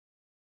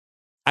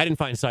 I didn't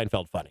find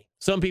Seinfeld funny.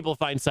 Some people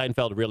find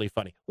Seinfeld really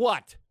funny.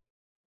 What?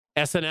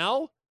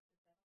 SNL?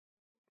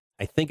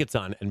 I think it's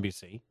on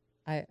NBC.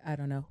 I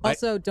don't know.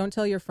 Also, don't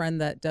tell your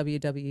friend that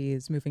WWE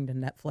is moving to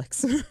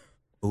Netflix.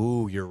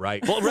 Ooh, you're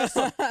right. Well,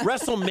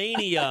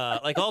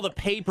 WrestleMania, like all the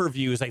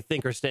pay-per-views, I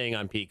think, are staying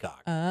on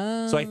Peacock.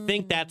 Oh. So I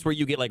think that's where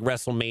you get like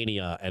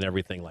WrestleMania and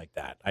everything like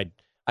that.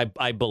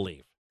 I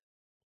believe.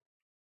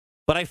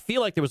 But I feel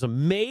like there was a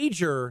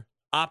major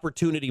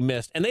opportunity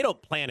missed, and they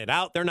don't plan it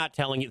out. They're not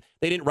telling you.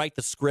 They didn't write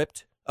the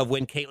script of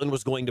when Caitlin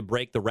was going to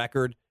break the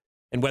record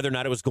and whether or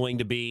not it was going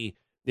to be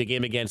the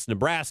game against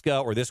Nebraska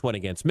or this one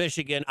against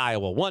Michigan.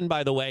 Iowa won,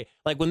 by the way.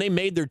 Like when they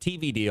made their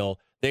TV deal,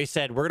 they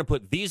said, we're going to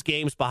put these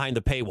games behind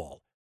the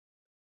paywall.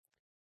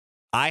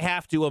 I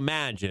have to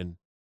imagine,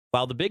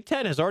 while the Big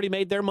Ten has already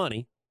made their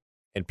money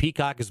and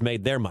Peacock has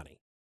made their money,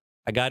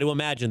 I got to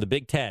imagine the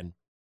Big Ten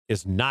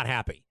is not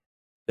happy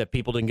that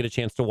people didn't get a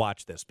chance to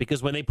watch this.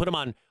 Because when they put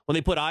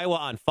Iowa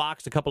on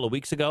Fox a couple of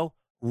weeks ago,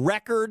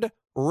 record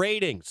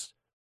ratings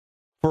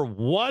for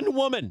one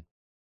woman.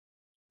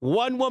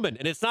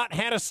 And it's not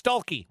Hannah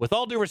Stuelke. With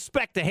all due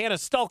respect to Hannah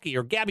Stuelke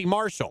or Gabby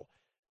Marshall,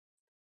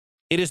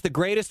 it is the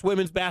greatest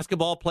women's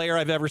basketball player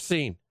I've ever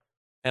seen.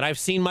 And I've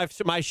seen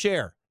my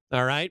share.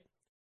 All right?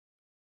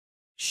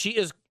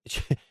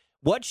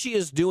 What she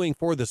is doing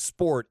for the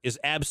sport is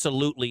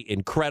absolutely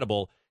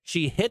incredible.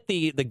 She hit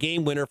the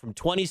game winner from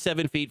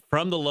 27 feet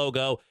from the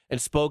logo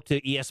and spoke to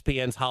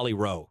ESPN's Holly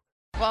Rowe.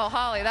 Well,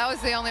 Holly, that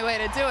was the only way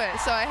to do it,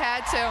 so I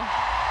had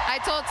to. I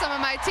told some of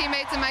my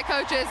teammates and my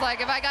coaches,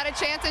 like, if I got a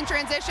chance in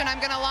transition, I'm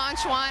going to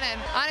launch one. And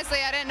honestly,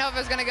 I didn't know if it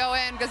was going to go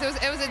in because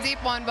it was a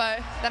deep one,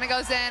 but then it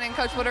goes in and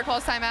Coach Woodard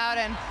calls timeout.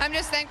 And I'm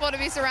just thankful to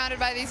be surrounded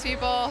by these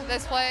people,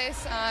 this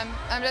place.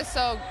 I'm just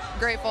so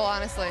grateful,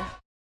 honestly.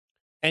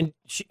 And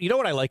you know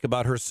what I like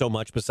about her so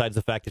much, besides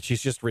the fact that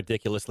she's just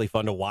ridiculously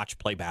fun to watch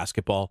play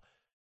basketball?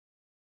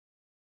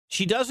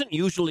 She doesn't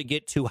usually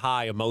get too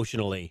high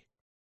emotionally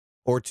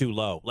or too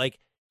low. Like,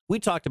 we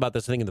talked about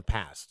this thing in the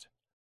past,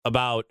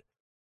 about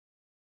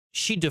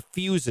she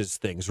diffuses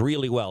things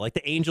really well. Like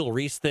the Angel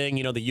Reese thing,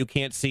 you know, the You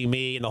Can't See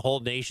Me and the whole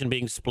nation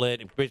being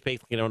split. Basically,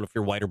 I don't know if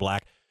you're white or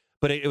black,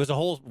 but it was a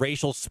whole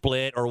racial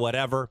split or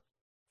whatever.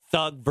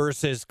 Thug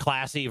versus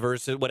classy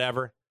versus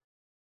whatever.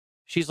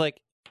 she's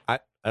like, I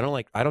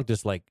don't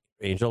dislike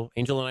Angel.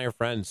 Angel and I are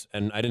friends,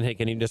 and I didn't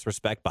take any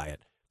disrespect by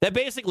it. That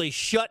basically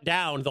shut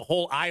down the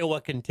whole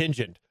Iowa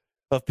contingent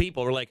of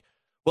people who were like,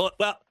 well,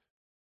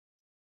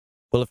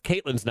 if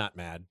Caitlin's not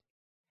mad,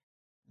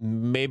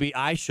 maybe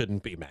I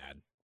shouldn't be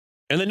mad.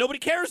 And then nobody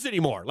cares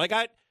anymore. Like,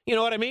 you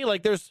know what I mean?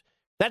 Like,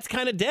 that's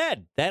kind of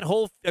dead. That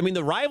whole,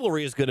 the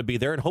rivalry is going to be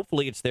there, and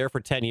hopefully it's there for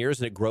 10 years,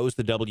 and it grows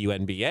the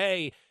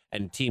WNBA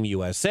and Team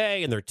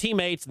USA and their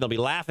teammates, and they'll be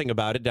laughing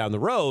about it down the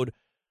road.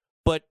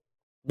 But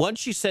once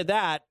she said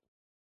that,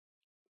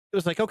 it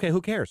was like, okay,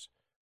 who cares?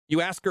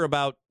 You ask her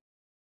about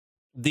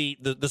the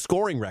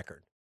scoring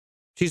record.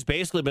 She's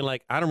basically been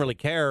like, I don't really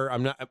care.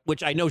 I'm not,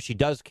 which I know she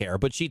does care,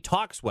 but she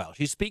talks well.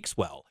 She speaks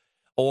well.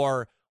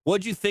 Or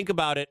what'd you think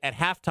about it at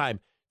halftime?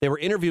 They were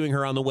interviewing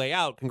her on the way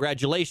out.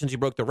 Congratulations, you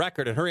broke the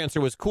record. And her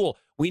answer was, cool.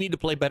 We need to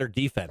play better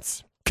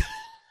defense. I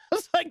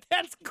was like,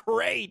 that's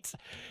great.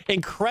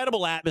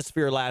 Incredible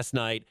atmosphere last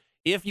night.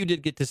 If you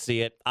did get to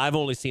see it, I've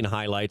only seen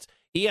highlights.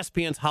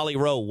 ESPN's Holly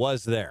Rowe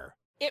was there.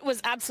 It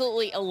was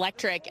absolutely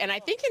electric, and I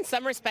think in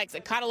some respects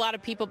it caught a lot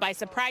of people by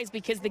surprise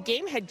because the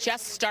game had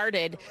just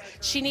started.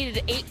 She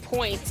needed 8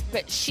 points,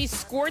 but she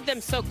scored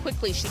them so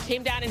quickly. She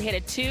came down and hit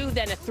a 2,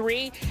 then a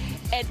 3,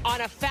 and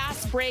on a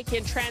fast break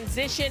in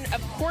transition,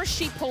 of course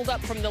she pulled up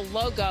from the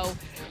logo.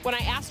 When I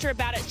asked her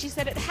about it, she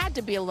said it had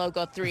to be a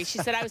logo 3. She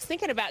said, I was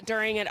thinking about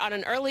during it on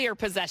an earlier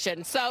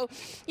possession. So,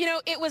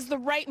 it was the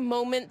right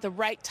moment, the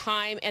right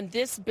time, and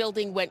this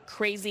building went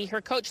crazy.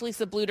 Her coach,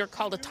 Lisa Bluter,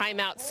 called a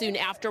timeout soon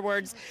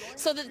afterwards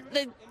so that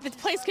the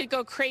place could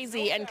go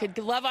crazy and could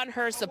love on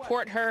her,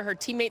 support her. Her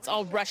teammates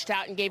all rushed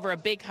out and gave her a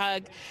big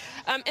hug.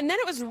 And then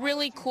it was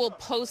really cool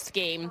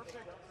post-game.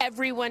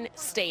 Everyone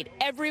stayed.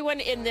 Everyone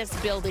in this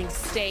building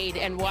stayed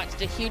and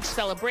watched a huge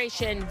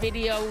celebration,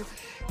 video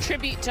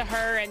tribute to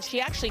her, and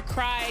she actually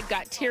cried,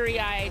 got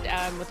teary-eyed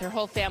with her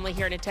whole family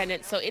here in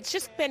attendance. So it's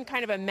just been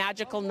kind of a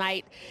magical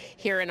night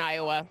here in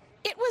Iowa.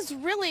 It was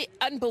really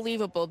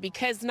unbelievable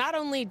because not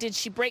only did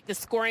she break the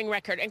scoring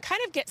record and kind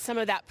of get some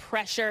of that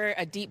pressure,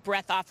 a deep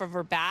breath off of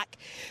her back,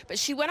 but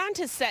she went on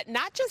to set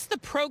not just the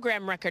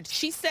program record,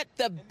 she set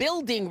the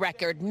building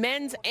record,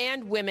 men's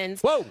and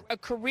women's, a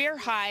career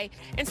high.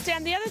 And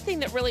Stan, the other thing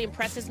that really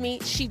impresses me,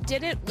 she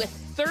did it with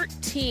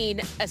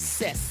 13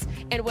 assists.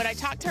 And when I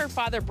talked to her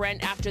father,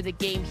 Brent, after the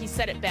game, he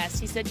said it best.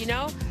 He said,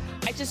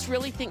 I just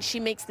really think she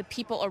makes the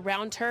people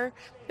around her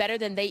better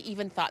than they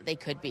even thought they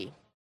could be.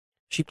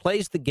 She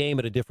plays the game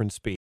at a different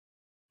speed.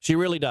 She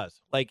really does.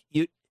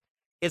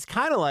 It's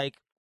kind of like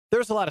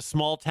there's a lot of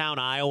small town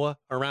Iowa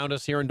around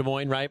us here in Des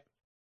Moines, right?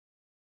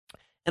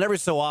 And every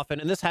so often,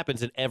 and this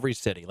happens in every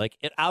city,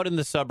 out in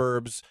the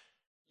suburbs,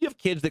 you have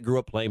kids that grew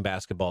up playing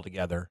basketball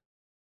together.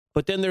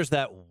 But then there's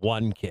that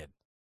one kid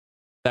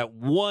that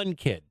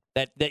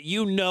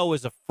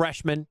as a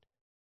freshman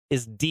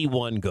is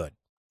D1 good,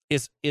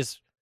 is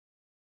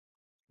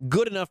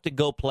good enough to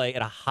go play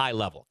at a high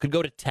level, could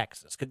go to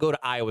Texas, could go to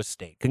Iowa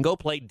State, can go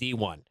play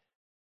D1.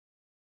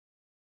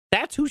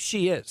 That's who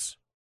she is.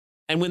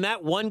 And when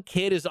that one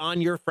kid is on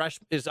your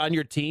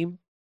team,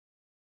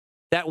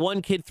 that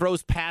one kid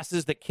throws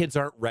passes that kids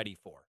aren't ready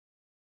for.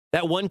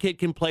 That one kid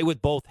can play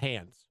with both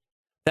hands.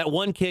 That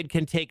one kid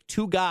can take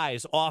 2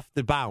 guys off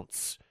the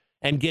bounce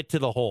and get to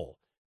the hole.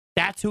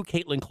 That's who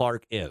Caitlin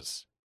Clark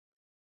is.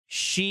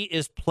 She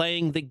is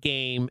playing the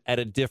game at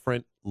a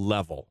different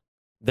level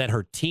than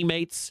her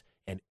teammates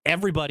and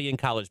everybody in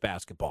college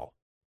basketball.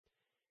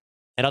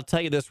 And I'll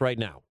tell you this right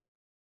now.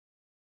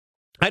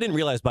 I didn't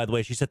realize, by the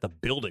way, she set the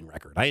building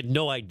record. I had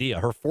no idea.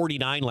 Her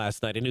 49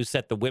 last night, I knew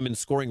set the women's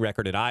scoring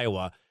record at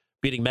Iowa,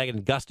 beating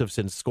Megan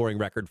Gustafson's scoring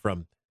record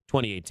from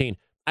 2018.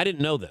 I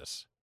didn't know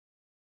this.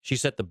 She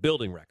set the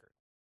building record.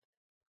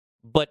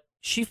 But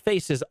she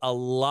faces a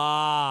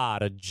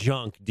lot of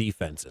junk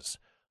defenses,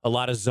 a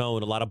lot of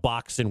zone, a lot of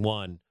box and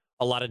one,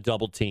 a lot of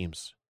double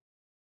teams.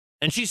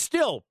 And she's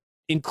still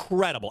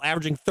incredible,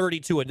 averaging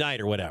 32 a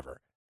night or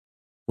whatever.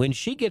 When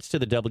she gets to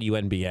the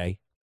WNBA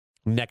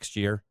next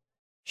year,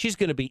 she's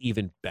going to be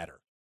even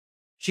better.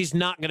 She's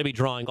not going to be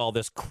drawing all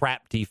this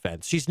crap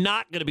defense. She's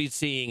not going to be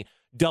seeing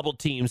double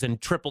teams and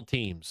triple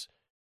teams.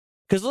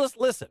 Because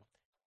listen,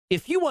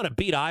 if you want to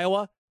beat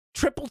Iowa,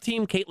 triple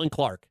team Caitlin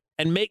Clark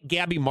and make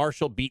Gabby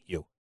Marshall beat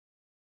you.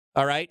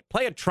 All right?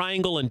 Play a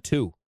triangle and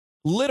 2.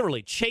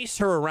 Literally chase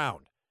her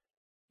around.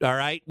 All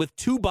right? With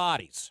 2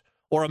 bodies.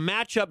 Or a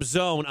matchup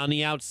zone on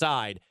the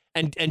outside,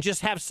 and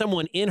just have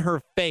someone in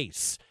her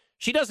face.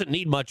 She doesn't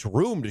need much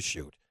room to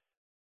shoot.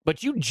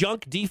 But you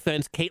junk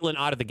defense Caitlin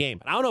out of the game.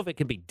 And I don't know if it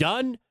can be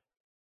done,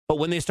 but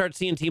when they start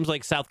seeing teams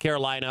like South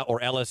Carolina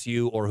or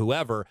LSU or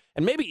whoever,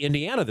 and maybe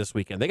Indiana this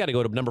weekend, they got to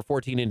go to number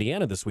 14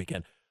 Indiana this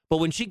weekend. But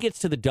when she gets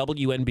to the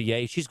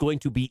WNBA, she's going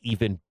to be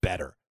even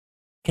better.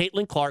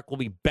 Caitlin Clark will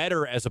be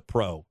better as a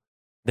pro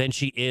than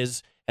she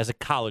is as a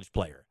college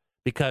player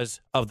because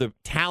of the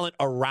talent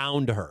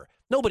around her.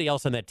 Nobody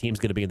else on that team is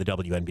going to be in the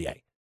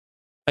WNBA.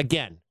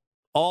 Again,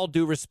 all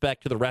due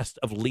respect to the rest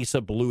of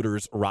Lisa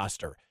Bluter's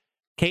roster.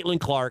 Caitlin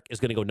Clark is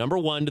going to go number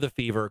 1 to the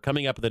Fever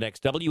coming up in the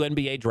next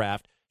WNBA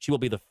draft. She will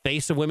be the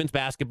face of women's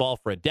basketball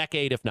for a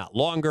decade, if not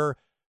longer.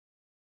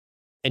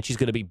 And she's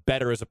going to be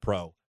better as a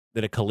pro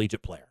than a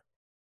collegiate player.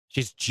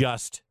 She's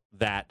just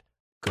that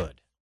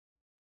good.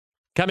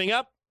 Coming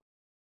up,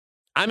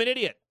 I'm an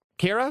idiot.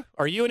 Kira,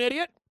 are you an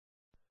idiot?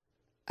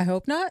 I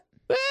hope not.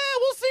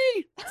 We'll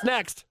see. It's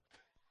next.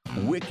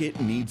 Wicket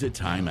needs a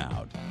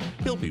timeout.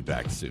 He'll be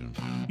back soon.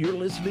 You're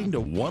listening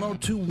to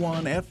 102.1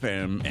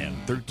 FM and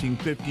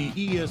 1350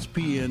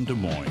 ESPN Des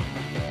Moines.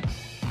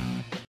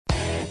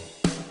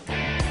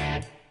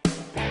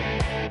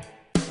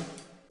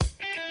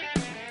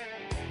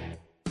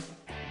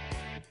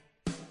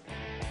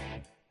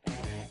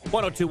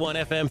 .102.1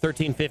 FM,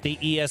 1350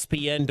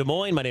 ESPN Des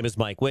Moines. My name is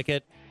Mike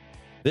Wicket.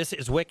 This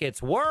is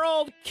Wicket's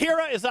World.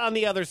 Kira is on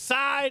the other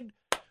side.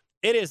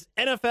 It is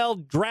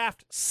NFL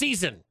draft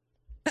season,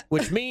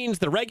 which means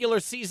the regular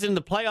season,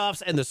 the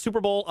playoffs, and the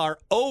Super Bowl are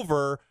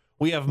over.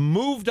 We have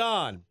moved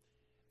on.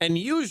 And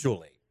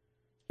usually,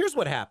 here's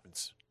what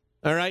happens.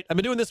 All right? I've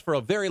been doing this for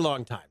a very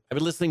long time. I've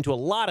been listening to a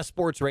lot of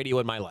sports radio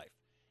in my life.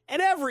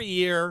 And every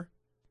year,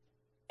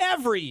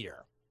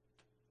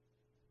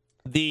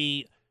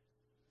 the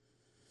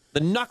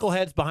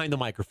knuckleheads behind the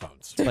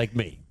microphones, like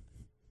me,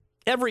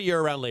 every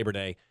year around Labor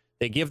Day,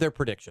 they give their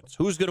predictions.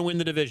 Who's going to win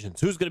the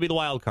divisions? Who's going to be the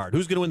wild card?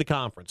 Who's going to win the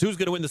conference? Who's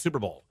going to win the Super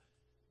Bowl?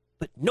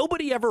 But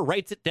nobody ever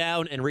writes it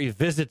down and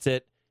revisits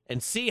it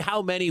and see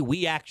how many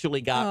we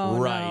actually got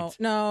right.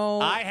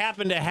 No. I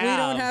happen to have. We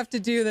don't have to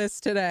do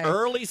this today.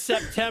 Early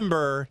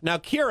September. Now,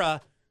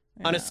 Kira,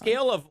 on a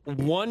scale of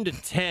 1 to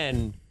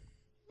 10,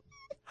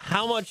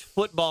 how much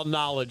football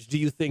knowledge do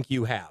you think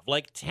you have?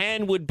 Like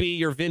 10 would be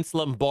your Vince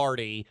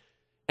Lombardi,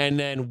 and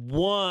then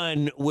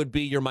 1 would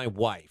be your my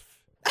wife.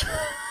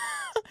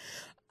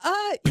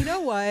 You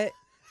know what?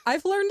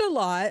 I've learned a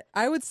lot.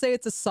 I would say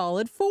it's a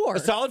solid 4. A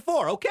solid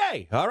 4.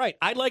 Okay. All right.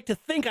 I'd like to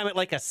think I'm at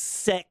like a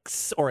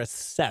 6 or a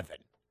 7.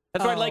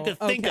 That's what I'd like to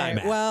think I'm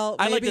at. Well,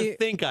 I like to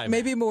think I'm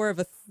maybe more of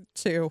a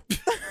 2.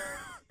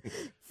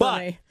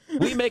 But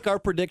we make our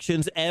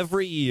predictions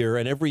every year,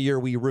 and every year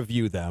we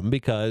review them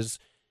because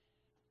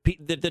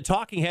the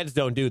talking heads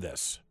don't do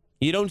this.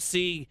 You don't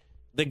see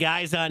the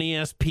guys on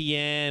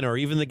ESPN or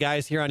even the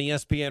guys here on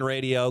ESPN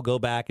radio go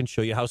back and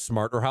show you how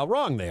smart or how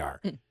wrong they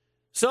are.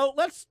 So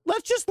let's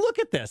just look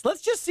at this.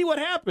 Let's just see what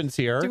happens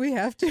here. Do we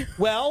have to?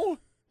 Well,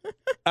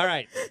 all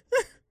right.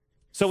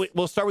 So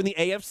we'll start with the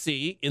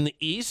AFC. In the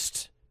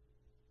East,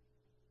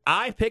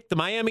 I picked the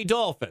Miami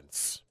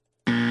Dolphins.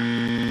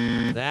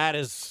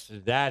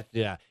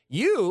 Yeah.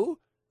 You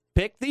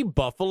picked the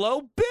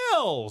Buffalo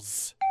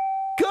Bills.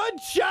 Good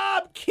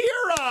job,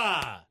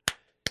 Kira.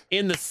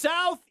 In the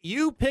South,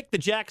 you picked the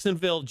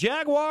Jacksonville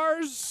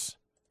Jaguars.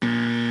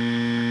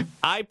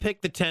 I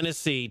picked the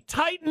Tennessee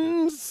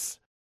Titans.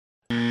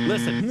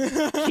 Listen,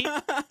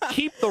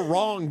 keep the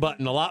wrong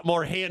button a lot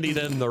more handy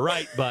than the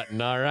right button,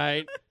 all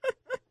right?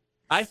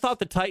 I thought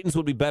the Titans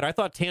would be better. I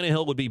thought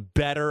Tannehill would be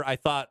better.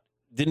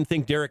 Didn't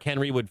think Derrick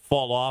Henry would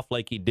fall off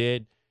like he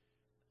did.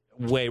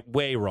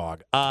 Way wrong.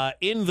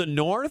 In the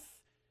North,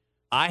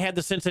 I had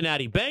the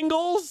Cincinnati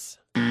Bengals.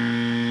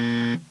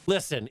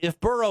 Listen, if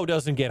Burrow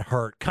doesn't get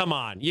hurt, come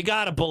on. You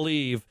got to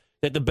believe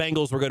that the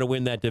Bengals were going to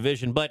win that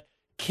division. But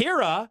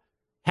Kira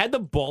had the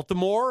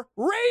Baltimore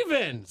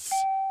Ravens.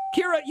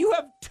 Kira, you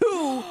have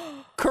 2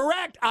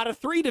 correct out of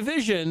 3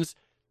 divisions.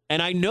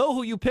 And I know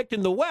who you picked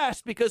in the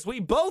West because we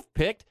both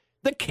picked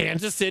the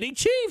Kansas City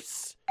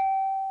Chiefs.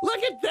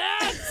 Look at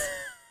that.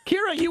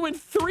 Kira, you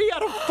went 3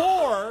 out of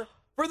 4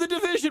 for the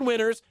division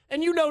winners,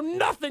 and you know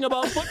nothing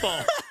about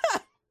football.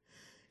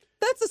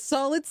 That's a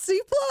solid C+.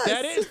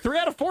 That is 3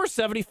 out of 4,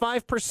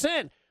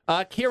 75%.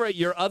 Kira,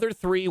 your other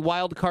 3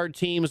 wild card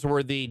teams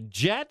were the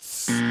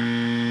Jets.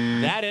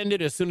 That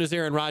ended as soon as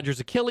Aaron Rodgers'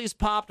 Achilles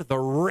popped. The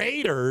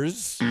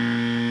Raiders.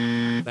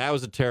 That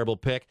was a terrible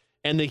pick.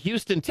 And the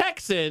Houston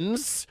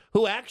Texans,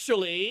 who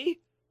actually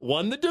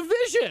won the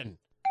division.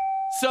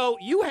 So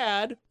you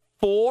had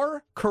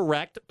 4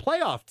 correct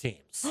playoff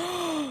teams.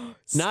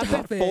 Not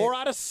bad. 4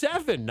 out of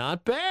 7.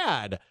 Not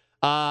bad.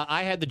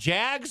 I had the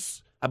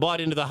Jags. I bought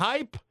into the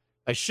hype.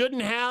 I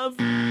shouldn't have.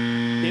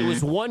 It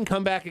was 1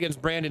 comeback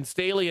against Brandon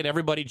Staley, and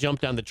everybody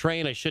jumped on the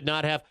train. I should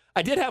not have.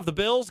 I did have the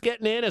Bills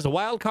getting in as a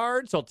wild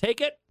card, so I'll take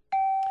it.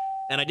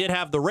 And I did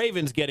have the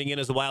Ravens getting in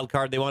as a wild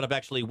card. They wound up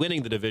actually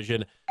winning the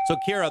division. So,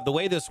 Kira, the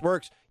way this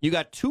works, you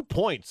got 2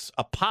 points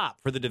a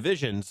pop for the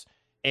divisions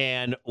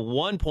and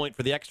 1 point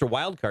for the extra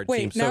wild card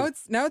team. Wait,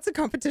 now it's a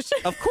competition?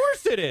 Of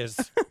course it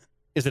is.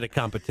 Is it a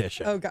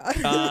competition? Oh,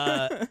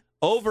 God.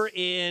 Over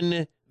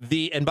in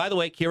the, and by the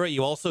way, Kira,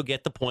 you also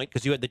get the point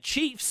because you had the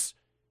Chiefs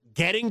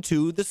getting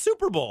to the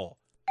Super Bowl.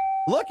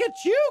 Look at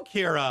you,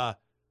 Kira.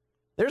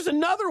 There's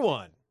another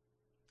one.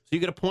 So you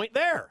get a point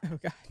there. Oh,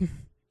 God.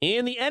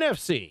 In the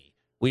NFC,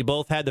 we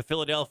both had the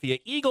Philadelphia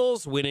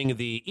Eagles winning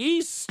the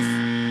East.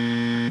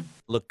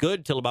 Looked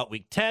good till about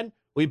week 10.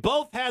 We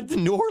both had the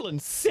New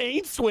Orleans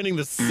Saints winning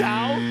the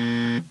South.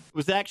 It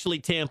was actually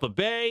Tampa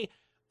Bay.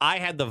 I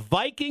had the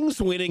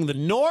Vikings winning the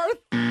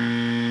North.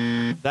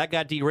 that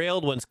got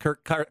derailed once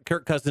Kirk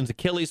Cousins'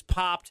 Achilles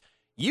popped.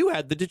 You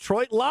had the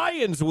Detroit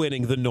Lions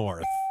winning the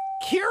North.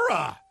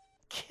 Kira,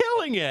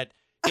 killing it.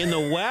 In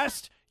the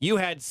West, you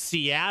had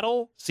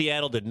Seattle.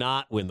 Seattle did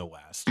not win the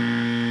West.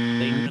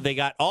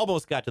 They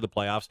almost got to the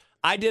playoffs.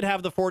 I did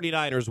have the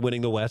 49ers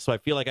winning the West, so I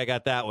feel like I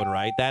got that one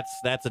right.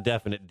 That's a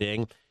definite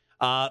ding.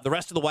 The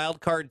rest of the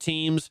wild card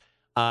teams,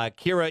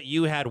 Kira,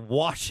 you had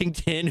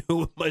Washington,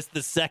 who was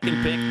the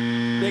second pick.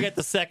 They got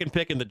the second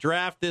pick in the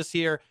draft this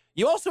year.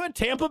 You also had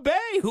Tampa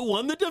Bay, who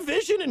won the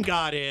division and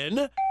got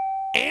in,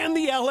 and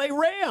the LA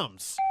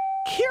Rams.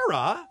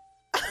 Kira,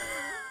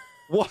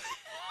 what?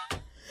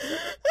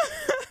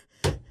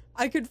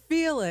 I could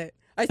feel it.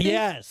 I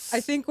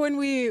think when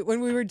we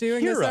were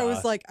doing this, I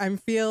was like, I'm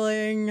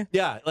feeling.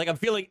 Yeah, like I'm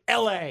feeling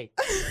LA.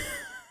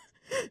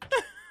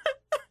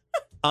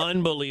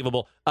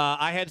 Unbelievable.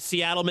 I had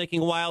Seattle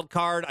making a wild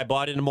card. I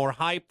bought into more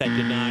hype. That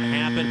did not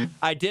happen.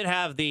 I did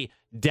have the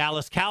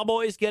Dallas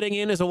Cowboys getting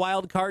in as a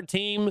wild card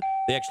team.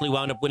 They actually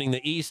wound up winning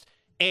the East.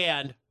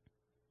 And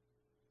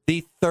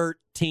the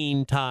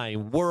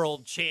 13-time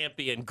world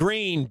champion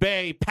Green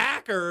Bay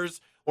Packers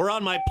were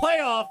on my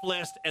playoff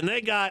list, and they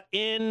got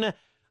in.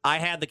 I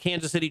had the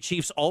Kansas City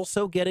Chiefs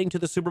also getting to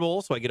the Super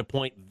Bowl, so I get a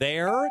point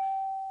there.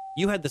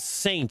 You had the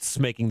Saints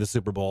making the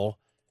Super Bowl.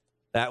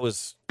 That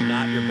was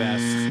not your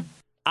best.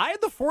 I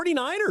had the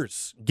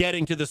 49ers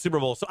getting to the Super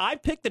Bowl, so I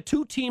picked the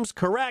two teams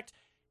correct.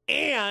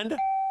 And,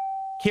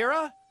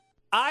 Kira,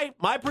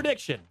 my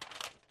prediction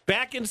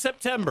back in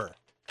September,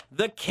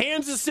 the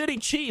Kansas City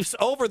Chiefs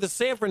over the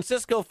San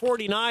Francisco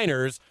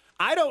 49ers.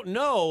 I don't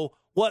know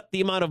what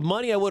the amount of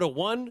money I would have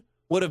won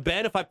would have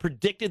been if I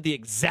predicted the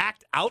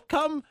exact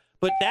outcome,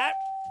 but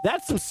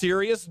that's some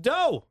serious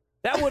dough.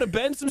 That would have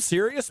been some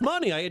serious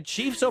money. I had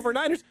Chiefs over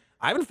Niners.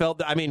 I haven't felt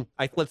that. I mean,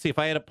 let's see if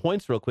I add up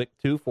points real quick.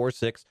 2, 4,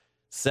 6,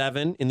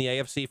 7 in the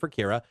AFC for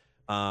Kira.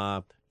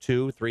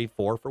 2, 3,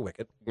 4 for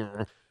Wicked.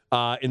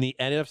 In the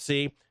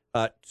NFC,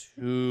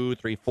 2,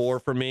 3, 4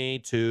 for me.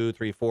 2,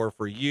 3, 4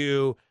 for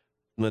you.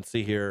 Let's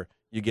see here.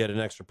 You get an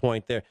extra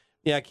point there.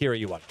 Yeah, Kira,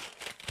 you won.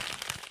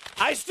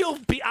 I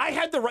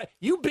had the right.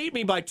 You beat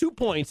me by 2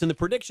 points in the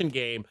prediction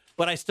game,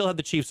 but I still had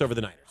the Chiefs over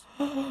the Niners.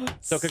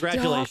 So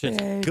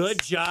congratulations.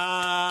 Good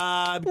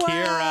job,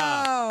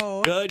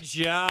 Kira. Good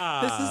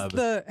job. This is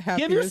the happiest.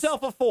 Give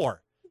yourself a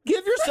 4.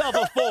 Give yourself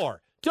a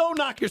 4. Don't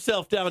knock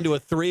yourself down to a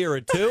 3 or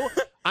a 2.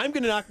 I'm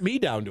going to knock me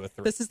down to a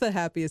 3. This is the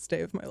happiest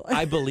day of my life.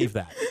 I believe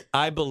that.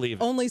 I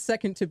believe it. Only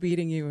second to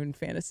beating you in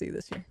fantasy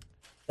this year.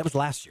 That was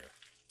last year.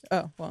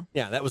 Oh, well.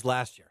 Yeah, that was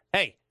last year.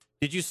 Hey,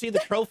 did you see the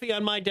trophy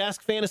on my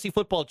desk? Fantasy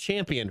football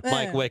champion,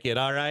 Mike Wicked,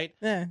 all right?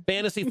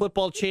 Fantasy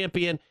football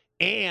champion,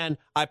 and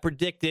I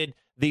predicted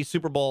the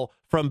Super Bowl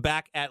from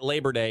back at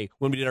Labor Day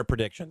when we did our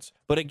predictions.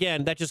 But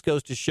again, that just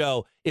goes to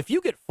show, if you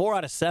get 4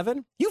 out of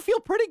 7, you feel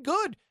pretty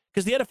good.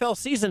 Because the NFL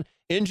season,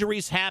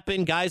 injuries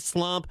happen, guys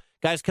slump,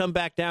 guys come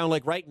back down.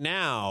 Like right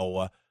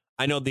now,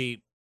 I know the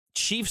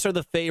Chiefs are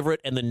the favorite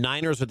and the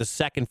Niners are the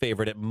second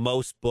favorite at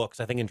most books.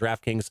 I think in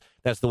DraftKings,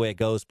 that's the way it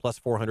goes, plus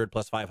 400,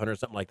 plus 500,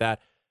 something like that.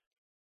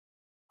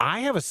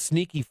 I have a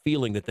sneaky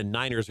feeling that the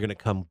Niners are going to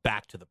come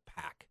back to the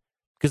pack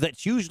because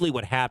that's usually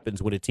what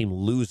happens when a team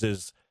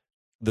loses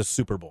the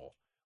Super Bowl.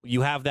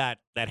 You have that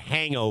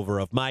hangover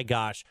of, my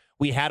gosh,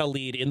 we had a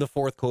lead in the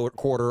fourth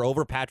quarter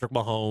over Patrick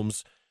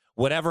Mahomes.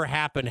 Whatever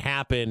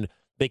happened.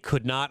 They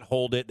could not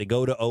hold it. They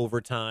go to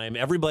overtime.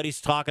 Everybody's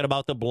talking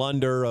about the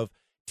blunder of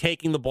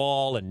taking the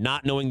ball and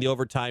not knowing the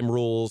overtime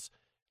rules.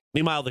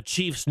 Meanwhile, the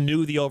Chiefs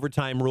knew the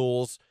overtime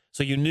rules,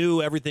 so you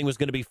knew everything was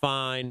going to be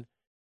fine.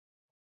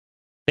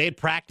 They had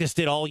practiced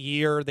it all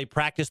year. They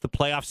practiced the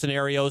playoff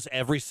scenarios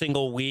every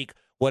single week,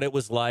 what it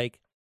was like.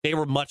 They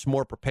were much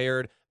more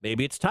prepared.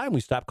 Maybe it's time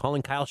we stop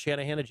calling Kyle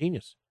Shanahan a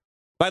genius.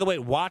 By the way,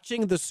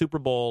 watching the Super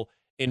Bowl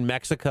in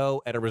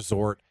Mexico at a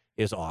resort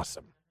is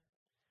awesome.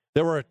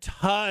 There were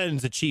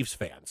tons of Chiefs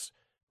fans,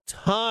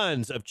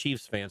 and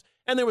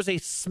there was a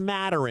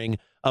smattering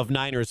of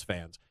Niners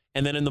fans.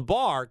 And then in the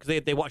bar,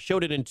 because they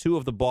showed it in 2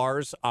 of the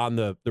bars on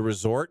the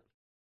resort,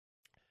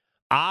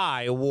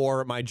 I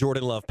wore my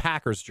Jordan Love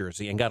Packers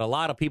jersey and got a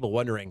lot of people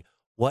wondering,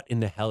 what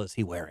in the hell is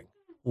he wearing?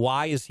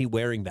 Why is he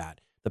wearing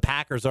that? The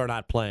Packers are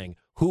not playing.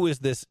 Who is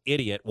this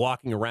idiot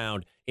walking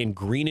around in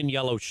green and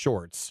yellow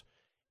shorts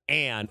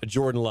and a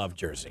Jordan Love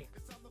jersey?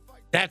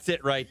 That's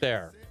it right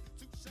there.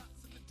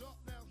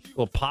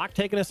 Well, Pac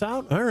taking us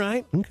out? All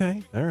right.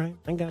 Okay. All right.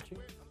 I got you.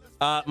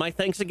 My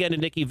thanks again to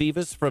Nikki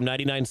Vivas from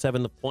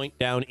 99.7 The Point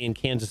down in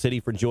Kansas City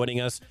for joining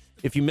us.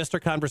 If you missed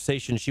her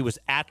conversation, she was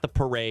at the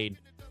parade.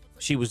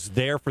 She was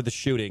there for the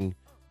shooting.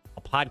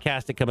 A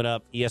podcast is coming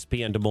up,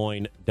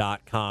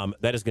 ESPNDesMoines.com.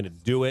 That is going to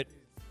do it.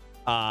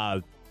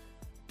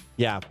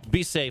 Yeah,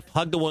 be safe.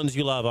 Hug the ones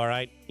you love, all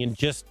right? And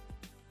just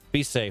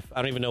be safe.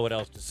 I don't even know what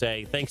else to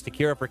say. Thanks to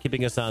Kira for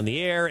keeping us on the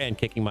air and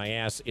kicking my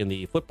ass in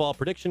the football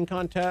prediction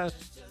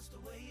contest.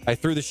 I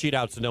threw the sheet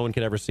out so no one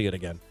could ever see it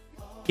again.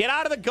 Get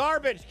out of the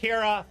garbage,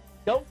 Kira.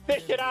 Don't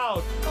fish it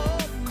out.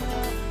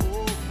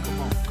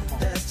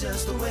 That's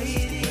just the way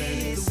it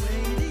is.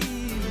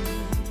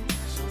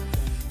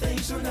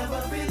 Things will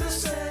never be the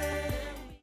same.